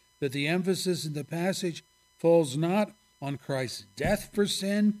gospel that the emphasis in the passage falls not on Christ's death for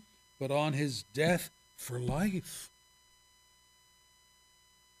sin, but on his death for life.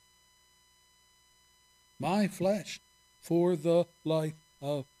 My flesh for the life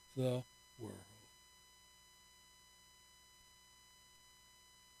of the world.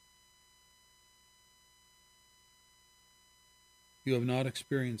 You have not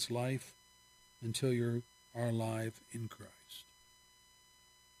experienced life until you are alive in Christ.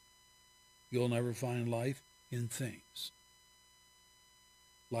 You'll never find life in things.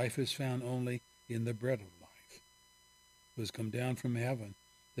 Life is found only in the bread of life, who has come down from heaven,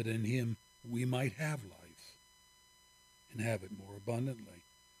 that in him we might have life, and have it more abundantly.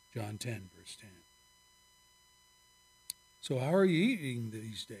 John 10, verse 10. So how are you eating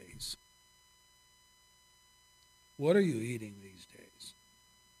these days? What are you eating these days?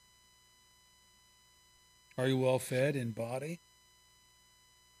 Are you well fed in body,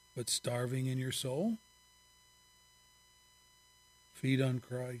 but starving in your soul? Feed on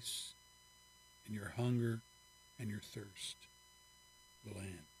Christ, and your hunger and your thirst will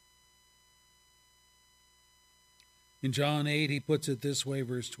end. In John 8, he puts it this way,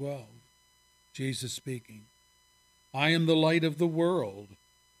 verse 12, Jesus speaking, I am the light of the world.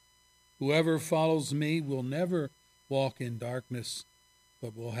 Whoever follows me will never walk in darkness,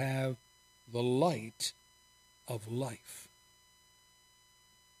 but will have the light of life.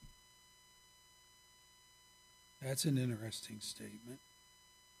 That's an interesting statement.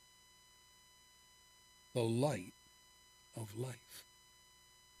 The light of life.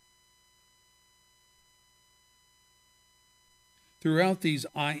 Throughout these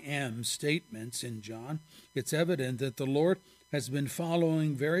I am statements in John, it's evident that the Lord has been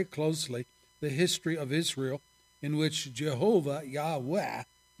following very closely the history of Israel, in which Jehovah, Yahweh,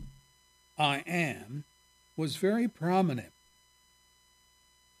 I am, was very prominent,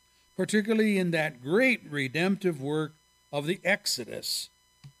 particularly in that great redemptive work of the Exodus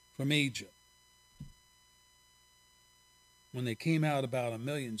from Egypt, when they came out about 1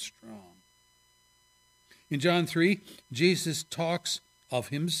 million strong. In John 3, Jesus talks of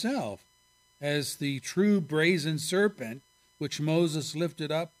himself as the true brazen serpent which Moses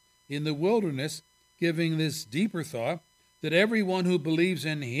lifted up in the wilderness, giving this deeper thought that everyone who believes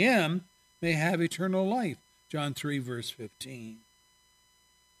in him may have eternal life. John 3, verse 15.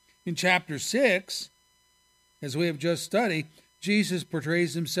 In chapter 6, as we have just studied, Jesus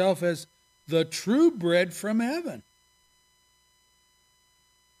portrays himself as the true bread from heaven.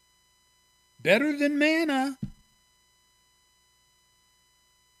 Better than manna.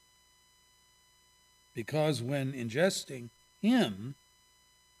 Because when ingesting him,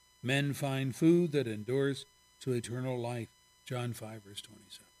 men find food that endures to eternal life. John 5, verse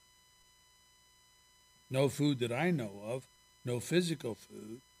 27. No food that I know of, no physical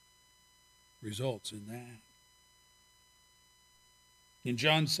food, results in that. In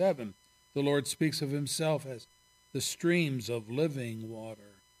John 7, the Lord speaks of himself as the streams of living water,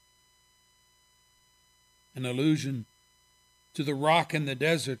 an allusion to the rock in the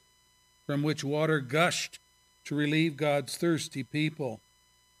desert from which water gushed to relieve God's thirsty people.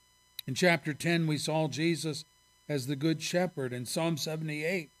 In chapter 10, we saw Jesus as the Good Shepherd, and Psalm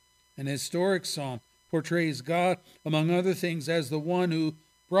 78, an historic psalm, portrays God, among other things, as the one who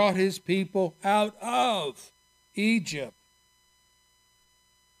brought his people out of Egypt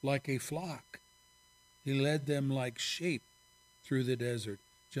like a flock. He led them like sheep through the desert.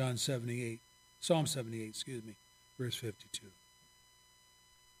 Psalm 78, verse 52.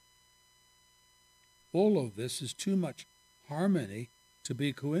 All of this is too much harmony to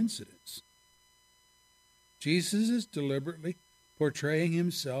be coincidence. Jesus is deliberately portraying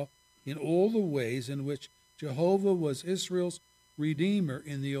himself in all the ways in which Jehovah was Israel's Redeemer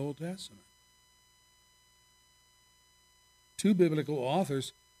in the Old Testament. Two biblical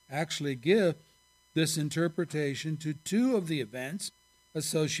authors actually give this interpretation to two of the events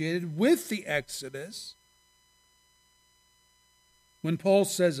associated with the Exodus. When Paul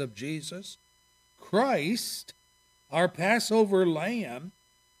says of Jesus, Christ, our Passover lamb,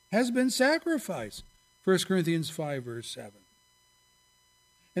 has been sacrificed. 1 Corinthians 5, verse 7.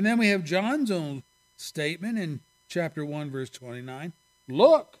 And then we have John's own statement in chapter 1, verse 29.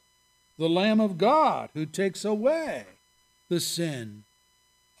 Look, the Lamb of God who takes away the sin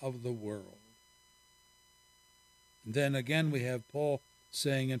of the world. And then again we have Paul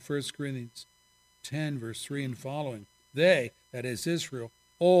saying in 1 Corinthians 10, verse 3 and following, they, that is Israel,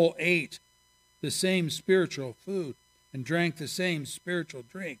 all ate the same spiritual food and drank the same spiritual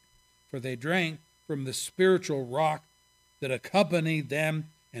drink, for they drank from the spiritual rock that accompanied them,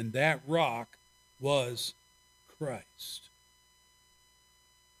 and that rock was Christ.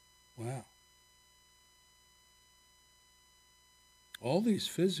 Wow. All these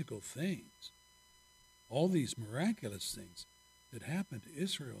physical things, all these miraculous things that happened to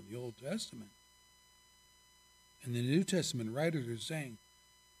Israel in the Old Testament. And the New Testament writers are saying,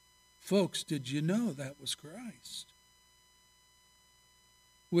 folks, did you know that was Christ?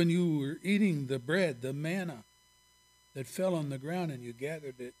 When you were eating the bread, the manna that fell on the ground and you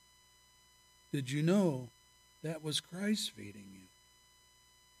gathered it, did you know that was Christ feeding you?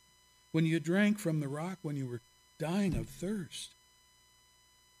 When you drank from the rock when you were dying of thirst,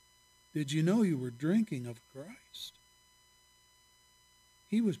 Did you know you were drinking of Christ?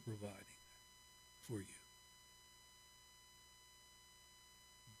 He was providing that for you.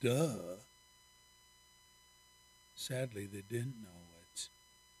 Duh. Sadly, they didn't know it.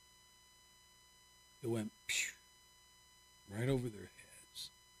 It went pew, right over their heads.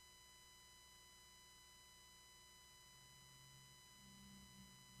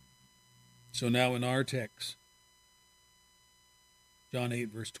 So now in our text, John 8,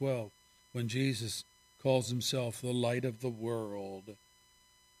 verse 12, when Jesus calls himself the light of the world, it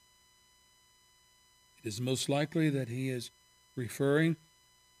is most likely that he is referring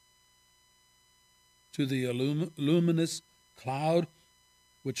to the luminous cloud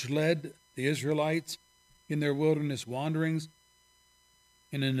which led the Israelites in their wilderness wanderings,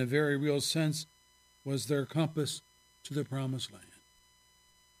 and in a very real sense was their compass to the promised land.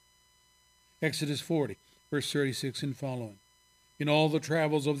 Exodus 40, verse 36 and following. In all the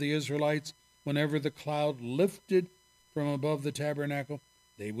travels of the Israelites, whenever the cloud lifted from above the tabernacle,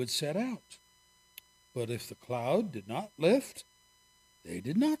 they would set out. But if the cloud did not lift, they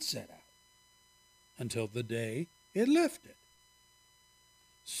did not set out until the day it lifted.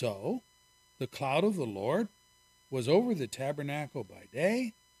 So the cloud of the Lord was over the tabernacle by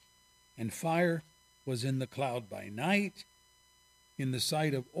day, and fire was in the cloud by night, in the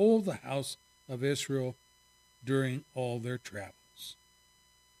sight of all the house of Israel during all their travels.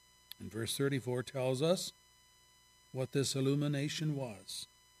 And verse 34 tells us what this illumination was.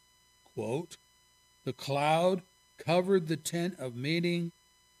 Quote, the cloud covered the tent of meeting,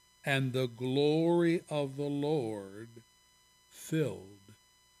 and the glory of the Lord filled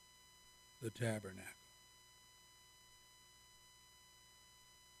the tabernacle.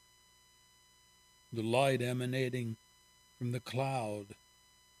 The light emanating from the cloud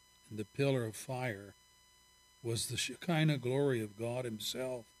and the pillar of fire was the Shekinah glory of God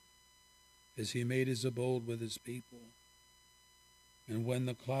himself as he made his abode with his people. And when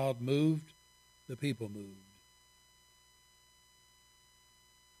the cloud moved, the people moved.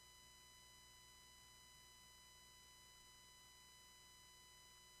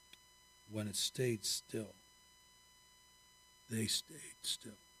 When it stayed still, they stayed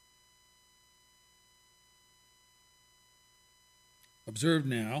still. Observe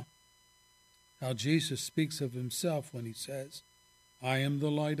now how Jesus speaks of himself when he says, I am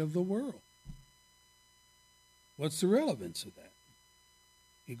the light of the world. What's the relevance of that?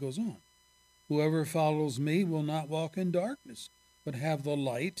 He goes on, whoever follows me will not walk in darkness, but have the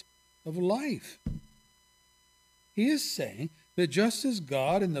light of life. He is saying that just as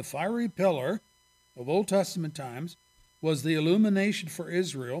God in the fiery pillar of Old Testament times was the illumination for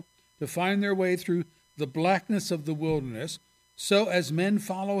Israel to find their way through the blackness of the wilderness, so as men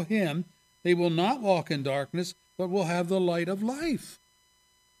follow him, they will not walk in darkness, but will have the light of life.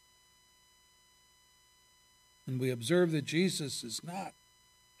 And we observe that Jesus is not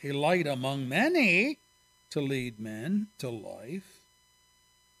a light among many to lead men to life,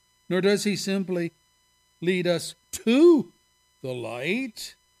 nor does he simply lead us to the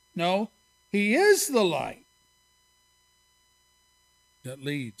light. No, he is the light that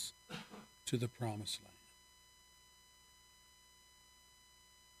leads to the promised land.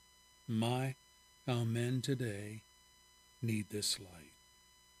 My, how men today need this light.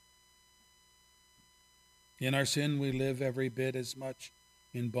 In our sin, we live every bit as much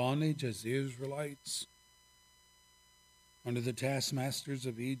in bondage as the Israelites under the taskmasters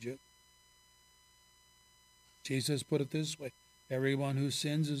of Egypt. Jesus put it this way, everyone who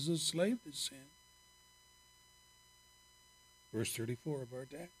sins is a slave to sin. Verse 34 of our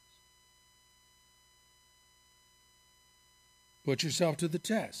text. Put yourself to the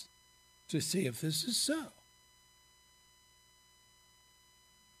test to see if this is so.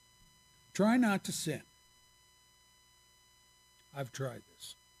 Try not to sin. I've tried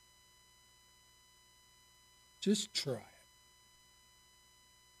this. Just try it.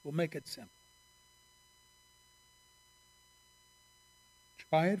 We'll make it simple.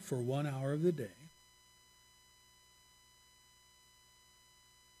 Try it for 1 hour of the day.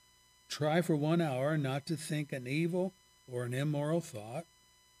 Try for 1 hour not to think an evil or an immoral thought.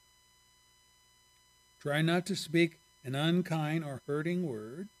 Try not to speak an unkind or hurting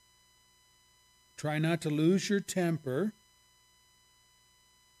word. Try not to lose your temper.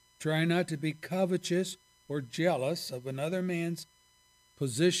 Try not to be covetous or jealous of another man's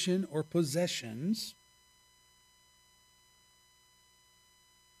position or possessions.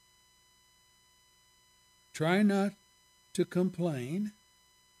 Try not to complain.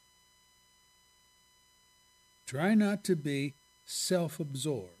 Try not to be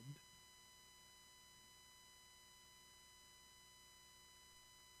self-absorbed.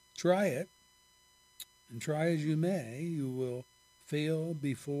 Try it. And try as you may, you will fail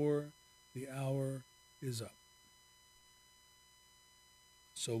before the hour is up.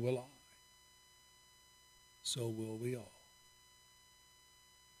 So will I. So will we all.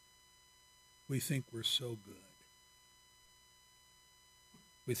 We think we're so good.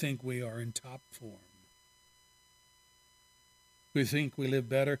 We think we are in top form. We think we live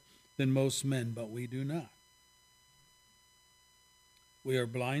better than most men, but we do not. We are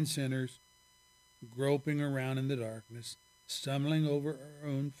blind sinners, groping around in the darkness, stumbling over our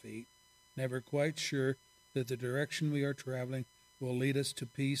own feet, never quite sure that the direction we are traveling will lead us to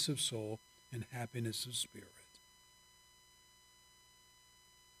peace of soul and happiness of spirit.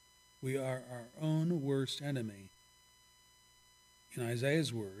 We are our own worst enemy. In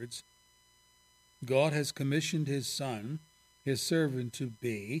Isaiah's words, God has commissioned his Son, his servant, to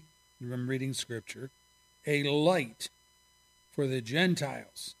be, and I'm reading scripture, a light for the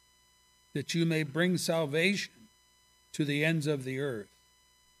Gentiles, that you may bring salvation to the ends of the earth.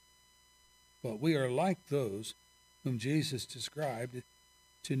 But we are like those whom Jesus described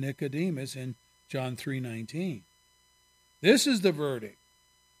to Nicodemus in John 3:19. This is the verdict,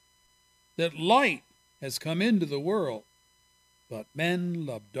 that light has come into the world, but men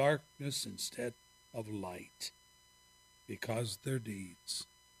love darkness instead of light, because their deeds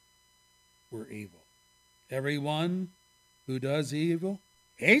were evil. Everyone who does evil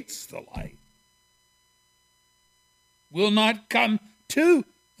hates the light, will not come to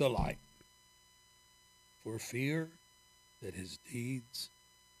the light, for fear that his deeds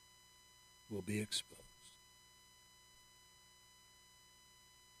will be exposed.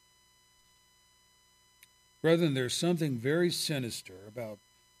 Brethren, there's something very sinister about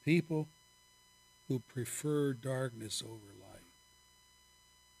people who prefer darkness over light.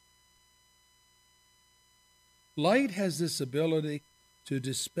 Light has this ability to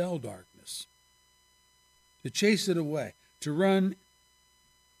dispel darkness, to chase it away, to ruin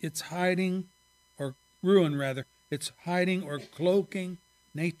its hiding or cloaking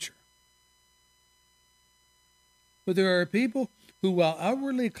nature. But there are people who, while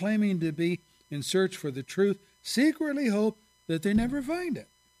outwardly claiming to be in search for the truth, secretly hope that they never find it.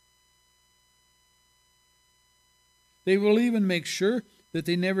 They will even make sure that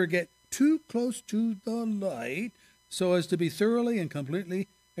they never get too close to the light so as to be thoroughly and completely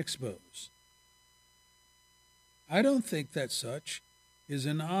exposed. I don't think that such is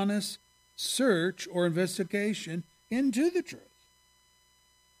an honest search or investigation into the truth.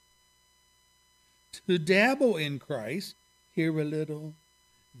 To dabble in Christ, here a little,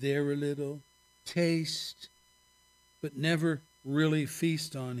 there a little, taste, but never really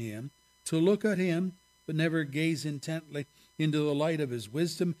feast on him, to look at him, but never gaze intently into the light of his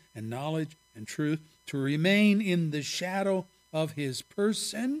wisdom and knowledge and truth, to remain in the shadow of his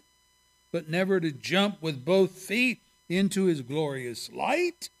person, but never to jump with both feet into his glorious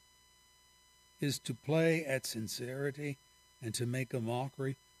light, is to play at sincerity and to make a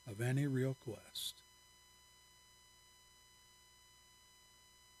mockery of any real quest.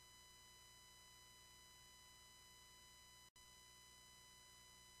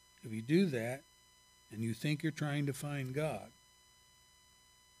 If you do that, and you think you're trying to find God,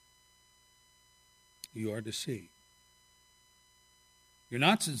 you are deceived. You're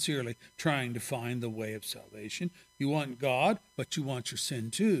not sincerely trying to find the way of salvation. You want God, but you want your sin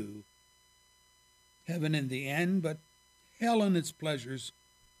too. Heaven in the end, but hell in its pleasures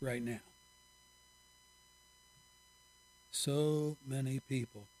right now. So many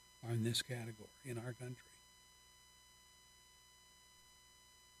people are in this category in our country.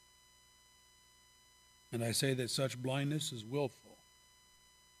 And I say that such blindness is willful.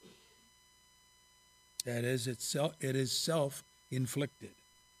 That is, it is self-inflicted.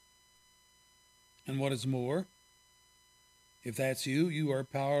 And what is more, if that's you, you are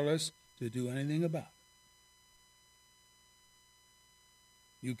powerless to do anything about it.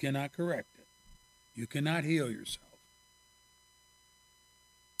 You cannot correct it. You cannot heal yourself.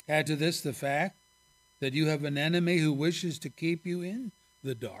 Add to this the fact that you have an enemy who wishes to keep you in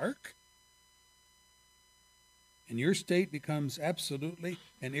the dark, and your state becomes absolutely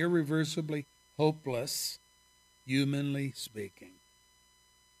and irreversibly hopeless, humanly speaking.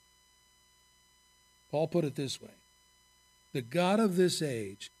 Paul put it this way: the God of this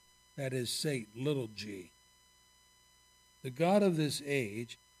age, that is Satan, little g, the God of this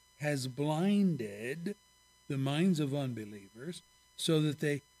age has blinded the minds of unbelievers so that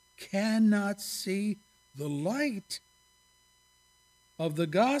they cannot see the light of the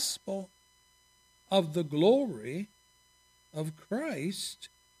gospel of the glory of Christ,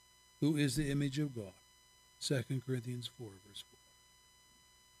 who is the image of God. 2 Corinthians 4, verse 4.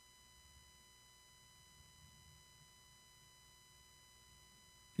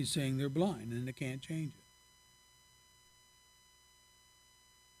 He's saying they're blind and they can't change it.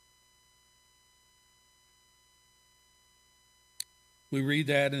 We read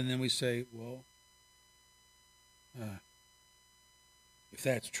that and then we say, well, if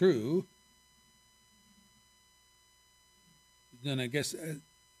that's true, then I guess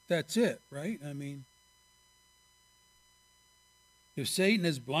that's it, right? I mean, if Satan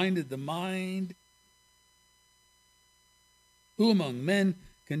has blinded the mind, who among men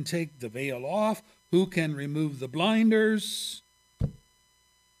can take the veil off? Who can remove the blinders?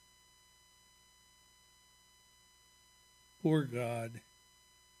 Poor God.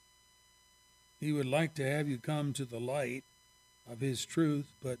 He would like to have you come to the light of his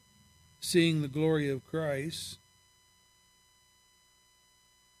truth, but seeing the glory of Christ,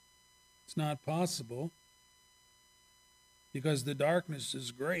 it's not possible because the darkness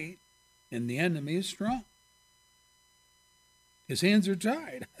is great and the enemy is strong. His hands are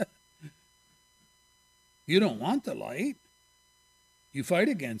tied. You don't want the light. You fight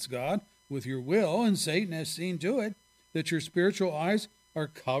against God with your will, and Satan has seen to it that your spiritual eyes are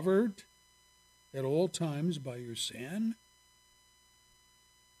covered at all times by your sin.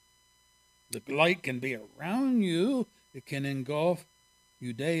 The light can be around you. It can engulf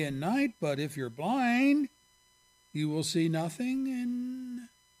you day and night, but if you're blind, you will see nothing and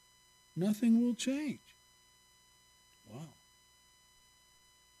nothing will change. Wow.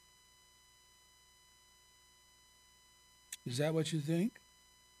 Is that what you think?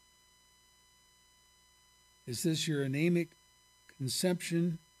 Is this your anemic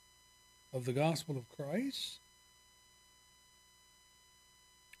conception of the gospel of Christ?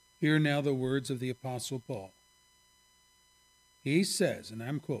 Hear now the words of the Apostle Paul. He says, and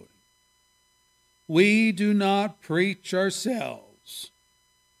I'm quoting, "We do not preach ourselves,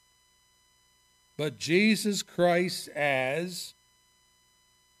 but Jesus Christ as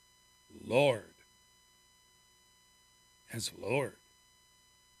Lord." As Lord.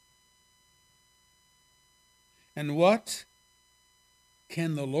 And what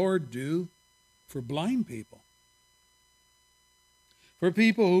can the Lord do for blind people? For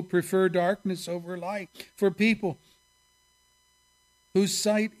people who prefer darkness over light, for people whose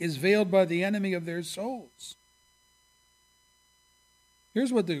sight is veiled by the enemy of their souls.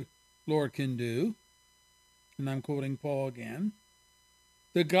 Here's what the Lord can do, and I'm quoting Paul again.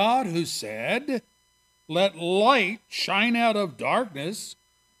 The God who said, "Let light shine out of darkness,"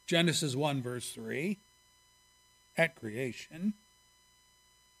 Genesis 1 verse 3, at creation.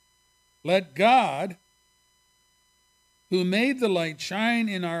 Let God, who made the light, shine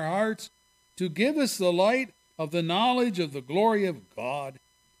in our hearts to give us the light of the knowledge of the glory of God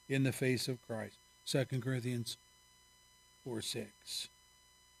in the face of Christ. 2 Corinthians 4:6.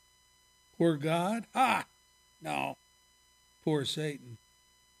 Poor God? No. Poor Satan.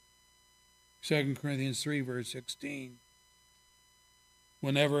 2 Corinthians 3 verse 16.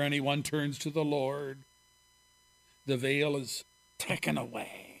 Whenever anyone turns to the Lord, the veil is taken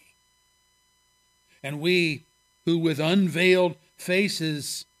away. And we who with unveiled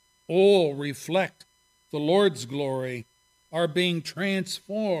faces all reflect the Lord's glory are being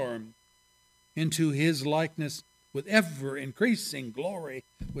transformed into his likeness with ever increasing glory,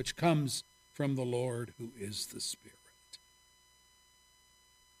 which comes from the Lord who is the Spirit.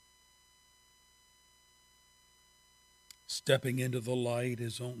 Stepping into the light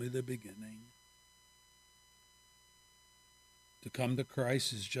is only the beginning. To come to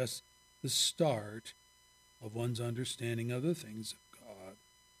Christ is just the start of one's understanding of the things of God.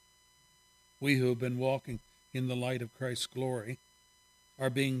 We who have been walking in the light of Christ's glory are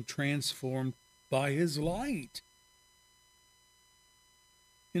being transformed by his light.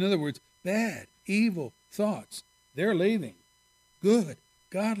 In other words, bad, evil thoughts, they're leaving. Good,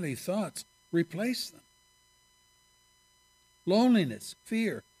 godly thoughts replace them. Loneliness,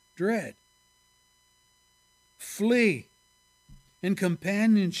 fear, dread, flee. And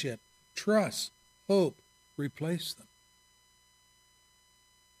companionship, trust, hope, replace them.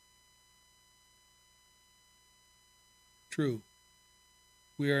 True,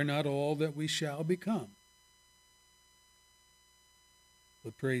 we are not all that we shall become.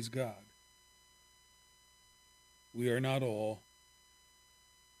 But praise God, we are not all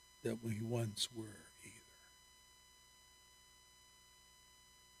that we once were either.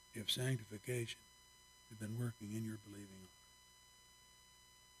 If sanctification has been working in your believing heart.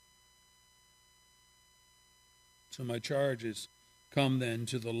 So my charge is, come then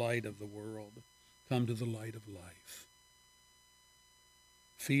to the light of the world. Come to the light of life.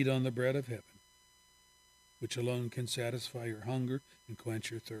 Feed on the bread of heaven, which alone can satisfy your hunger and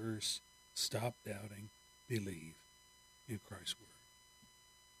quench your thirst. Stop doubting. Believe in Christ's word.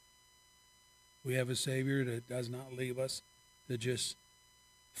 We have a Savior that does not leave us to just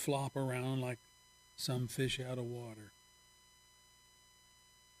flop around like some fish out of water,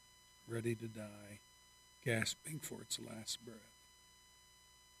 ready to die, gasping for its last breath.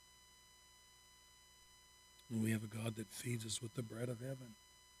 And we have a God that feeds us with the bread of heaven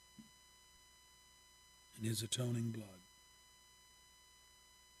and his atoning blood.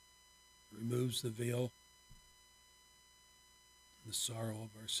 Removes the veil and the sorrow of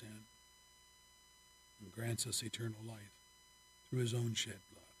our sin and grants us eternal life through his own shed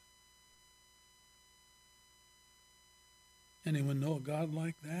blood. Anyone know a God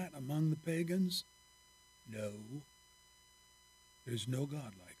like that among the pagans? No. There's no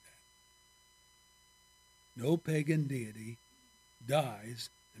God like that. No pagan deity dies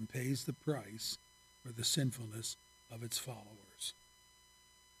and pays the price for the sinfulness of its followers.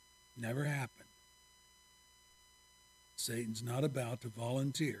 Never happened. Satan's not about to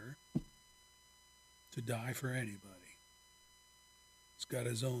volunteer to die for anybody. He's got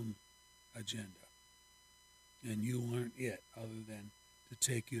his own agenda. And you aren't it other than to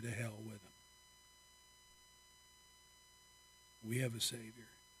take you to hell with him. We have a Savior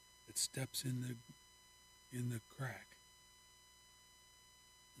that steps in the crack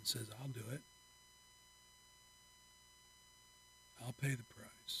and says, I'll do it. I'll pay the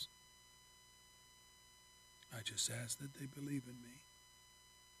price. I just ask that they believe in me,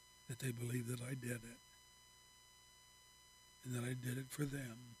 that they believe that I did it, and that I did it for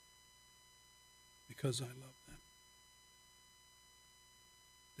them because I love them.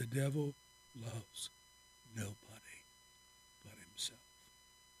 The devil loves nobody but himself.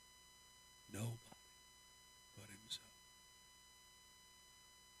 Nobody but himself.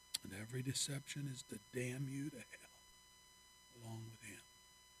 And every deception is to damn you to hell along with him.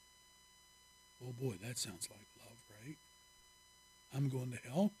 Oh boy, that sounds like love, right? I'm going to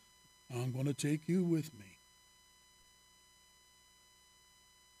hell. I'm going to take you with me.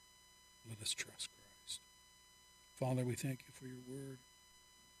 Let us trust Christ. Father, we thank you for your word.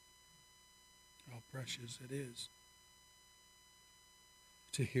 How precious it is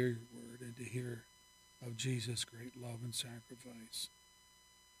to hear your word and to hear of Jesus' great love and sacrifice.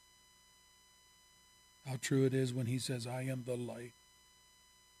 How true it is when he says, I am the light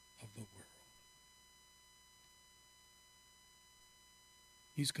of the world.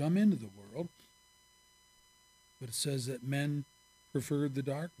 He's come into the world, but it says that men preferred the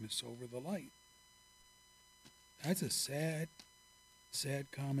darkness over the light. That's a sad,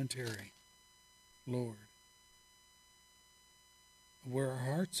 sad commentary, Lord, of where our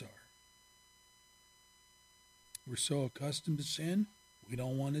hearts are. We're so accustomed to sin, we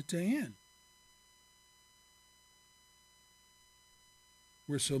don't want it to end.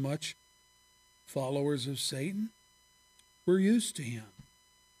 We're so much followers of Satan, we're used to him.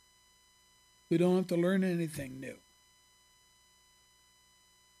 We don't have to learn anything new.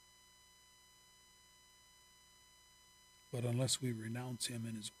 But unless we renounce him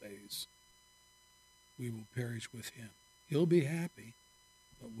and his ways, we will perish with him. He'll be happy,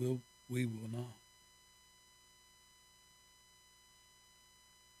 but we will not.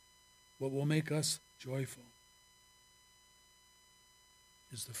 What will make us joyful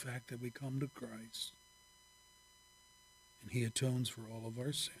is the fact that we come to Christ and he atones for all of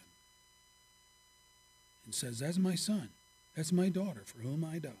our sin and says, that's my son, that's my daughter for whom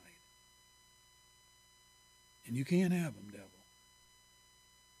I died. And you can't have them, devil.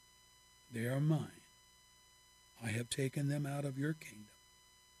 They are mine. I have taken them out of your kingdom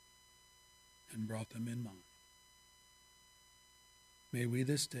and brought them in mine. May we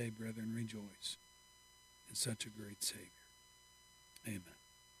this day, brethren, rejoice in such a great Savior. Amen.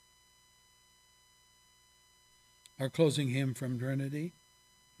 Our closing hymn from Trinity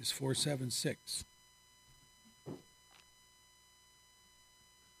is 476.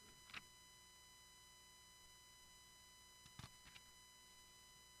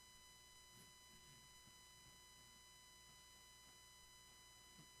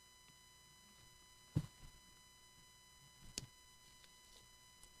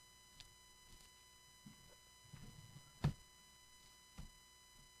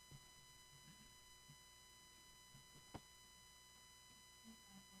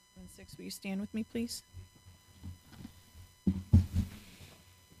 Will you stand with me, please?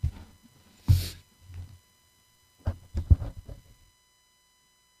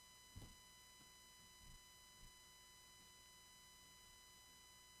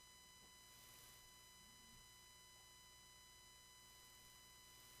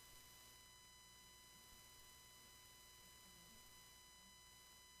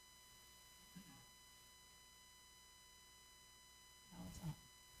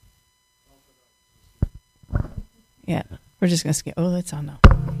 Yeah, we're just gonna skip. Oh, that's on now.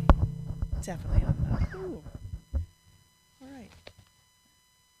 Definitely on now. Ooh. All right.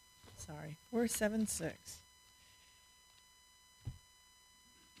 Sorry, we're 7-6.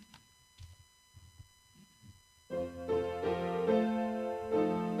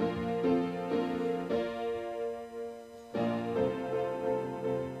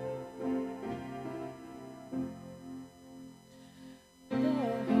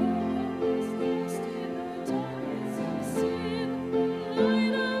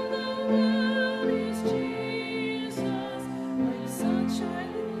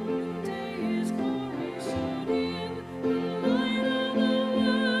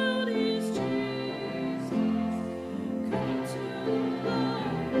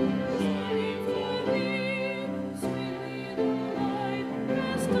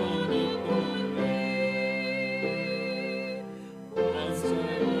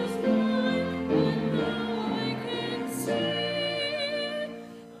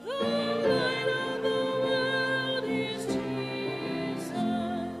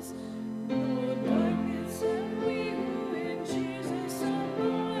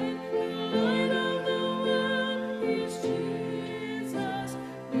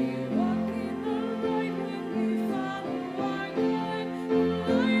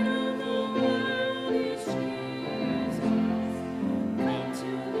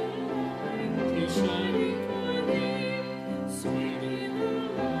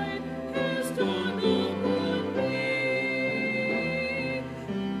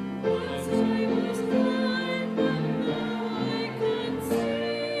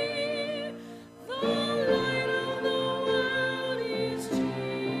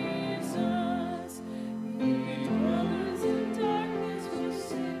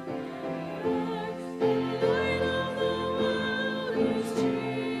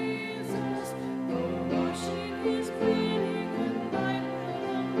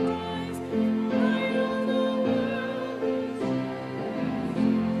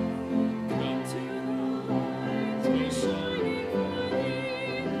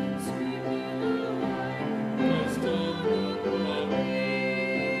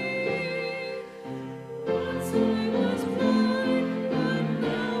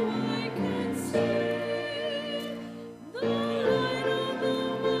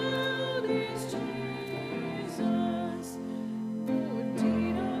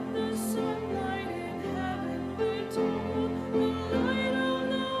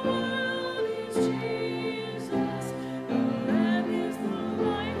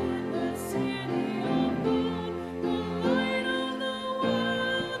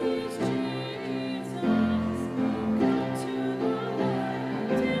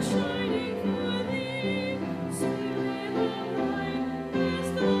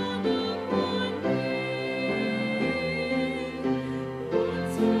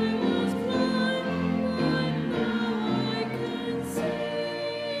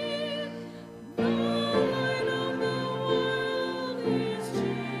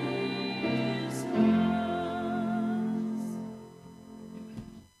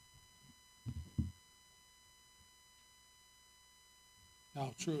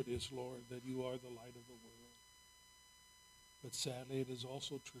 How true it is, Lord, that you are the light of the world. But sadly, it is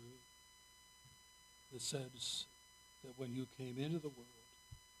also true that says that when you came into the world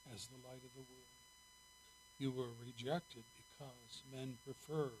as the light of the world, you were rejected because men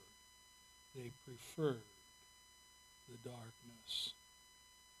preferred the darkness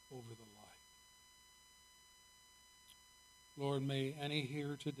over the light. Lord, may any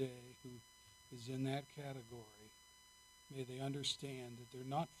here today who is in that category, may they understand that they're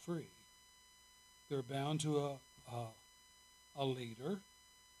not free. They're bound to a leader.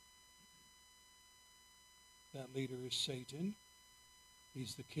 That leader is Satan.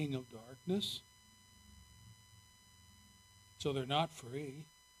 He's the king of darkness. So they're not free.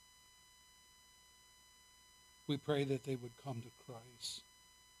 We pray that they would come to Christ.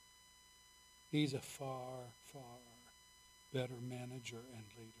 He's a far, far better manager and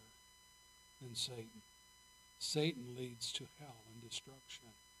leader than Satan. Satan leads to hell and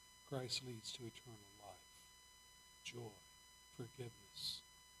destruction. Christ leads to eternal life, joy, forgiveness,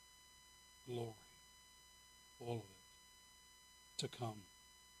 glory, all of it to come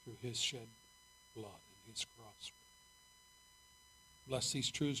through his shed blood and his cross. Bless these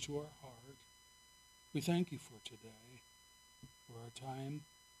truths to our heart. We thank you for today, for our time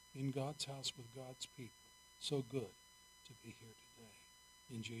in God's house with God's people. So good to be here today.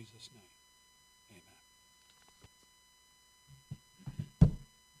 In Jesus' name, amen.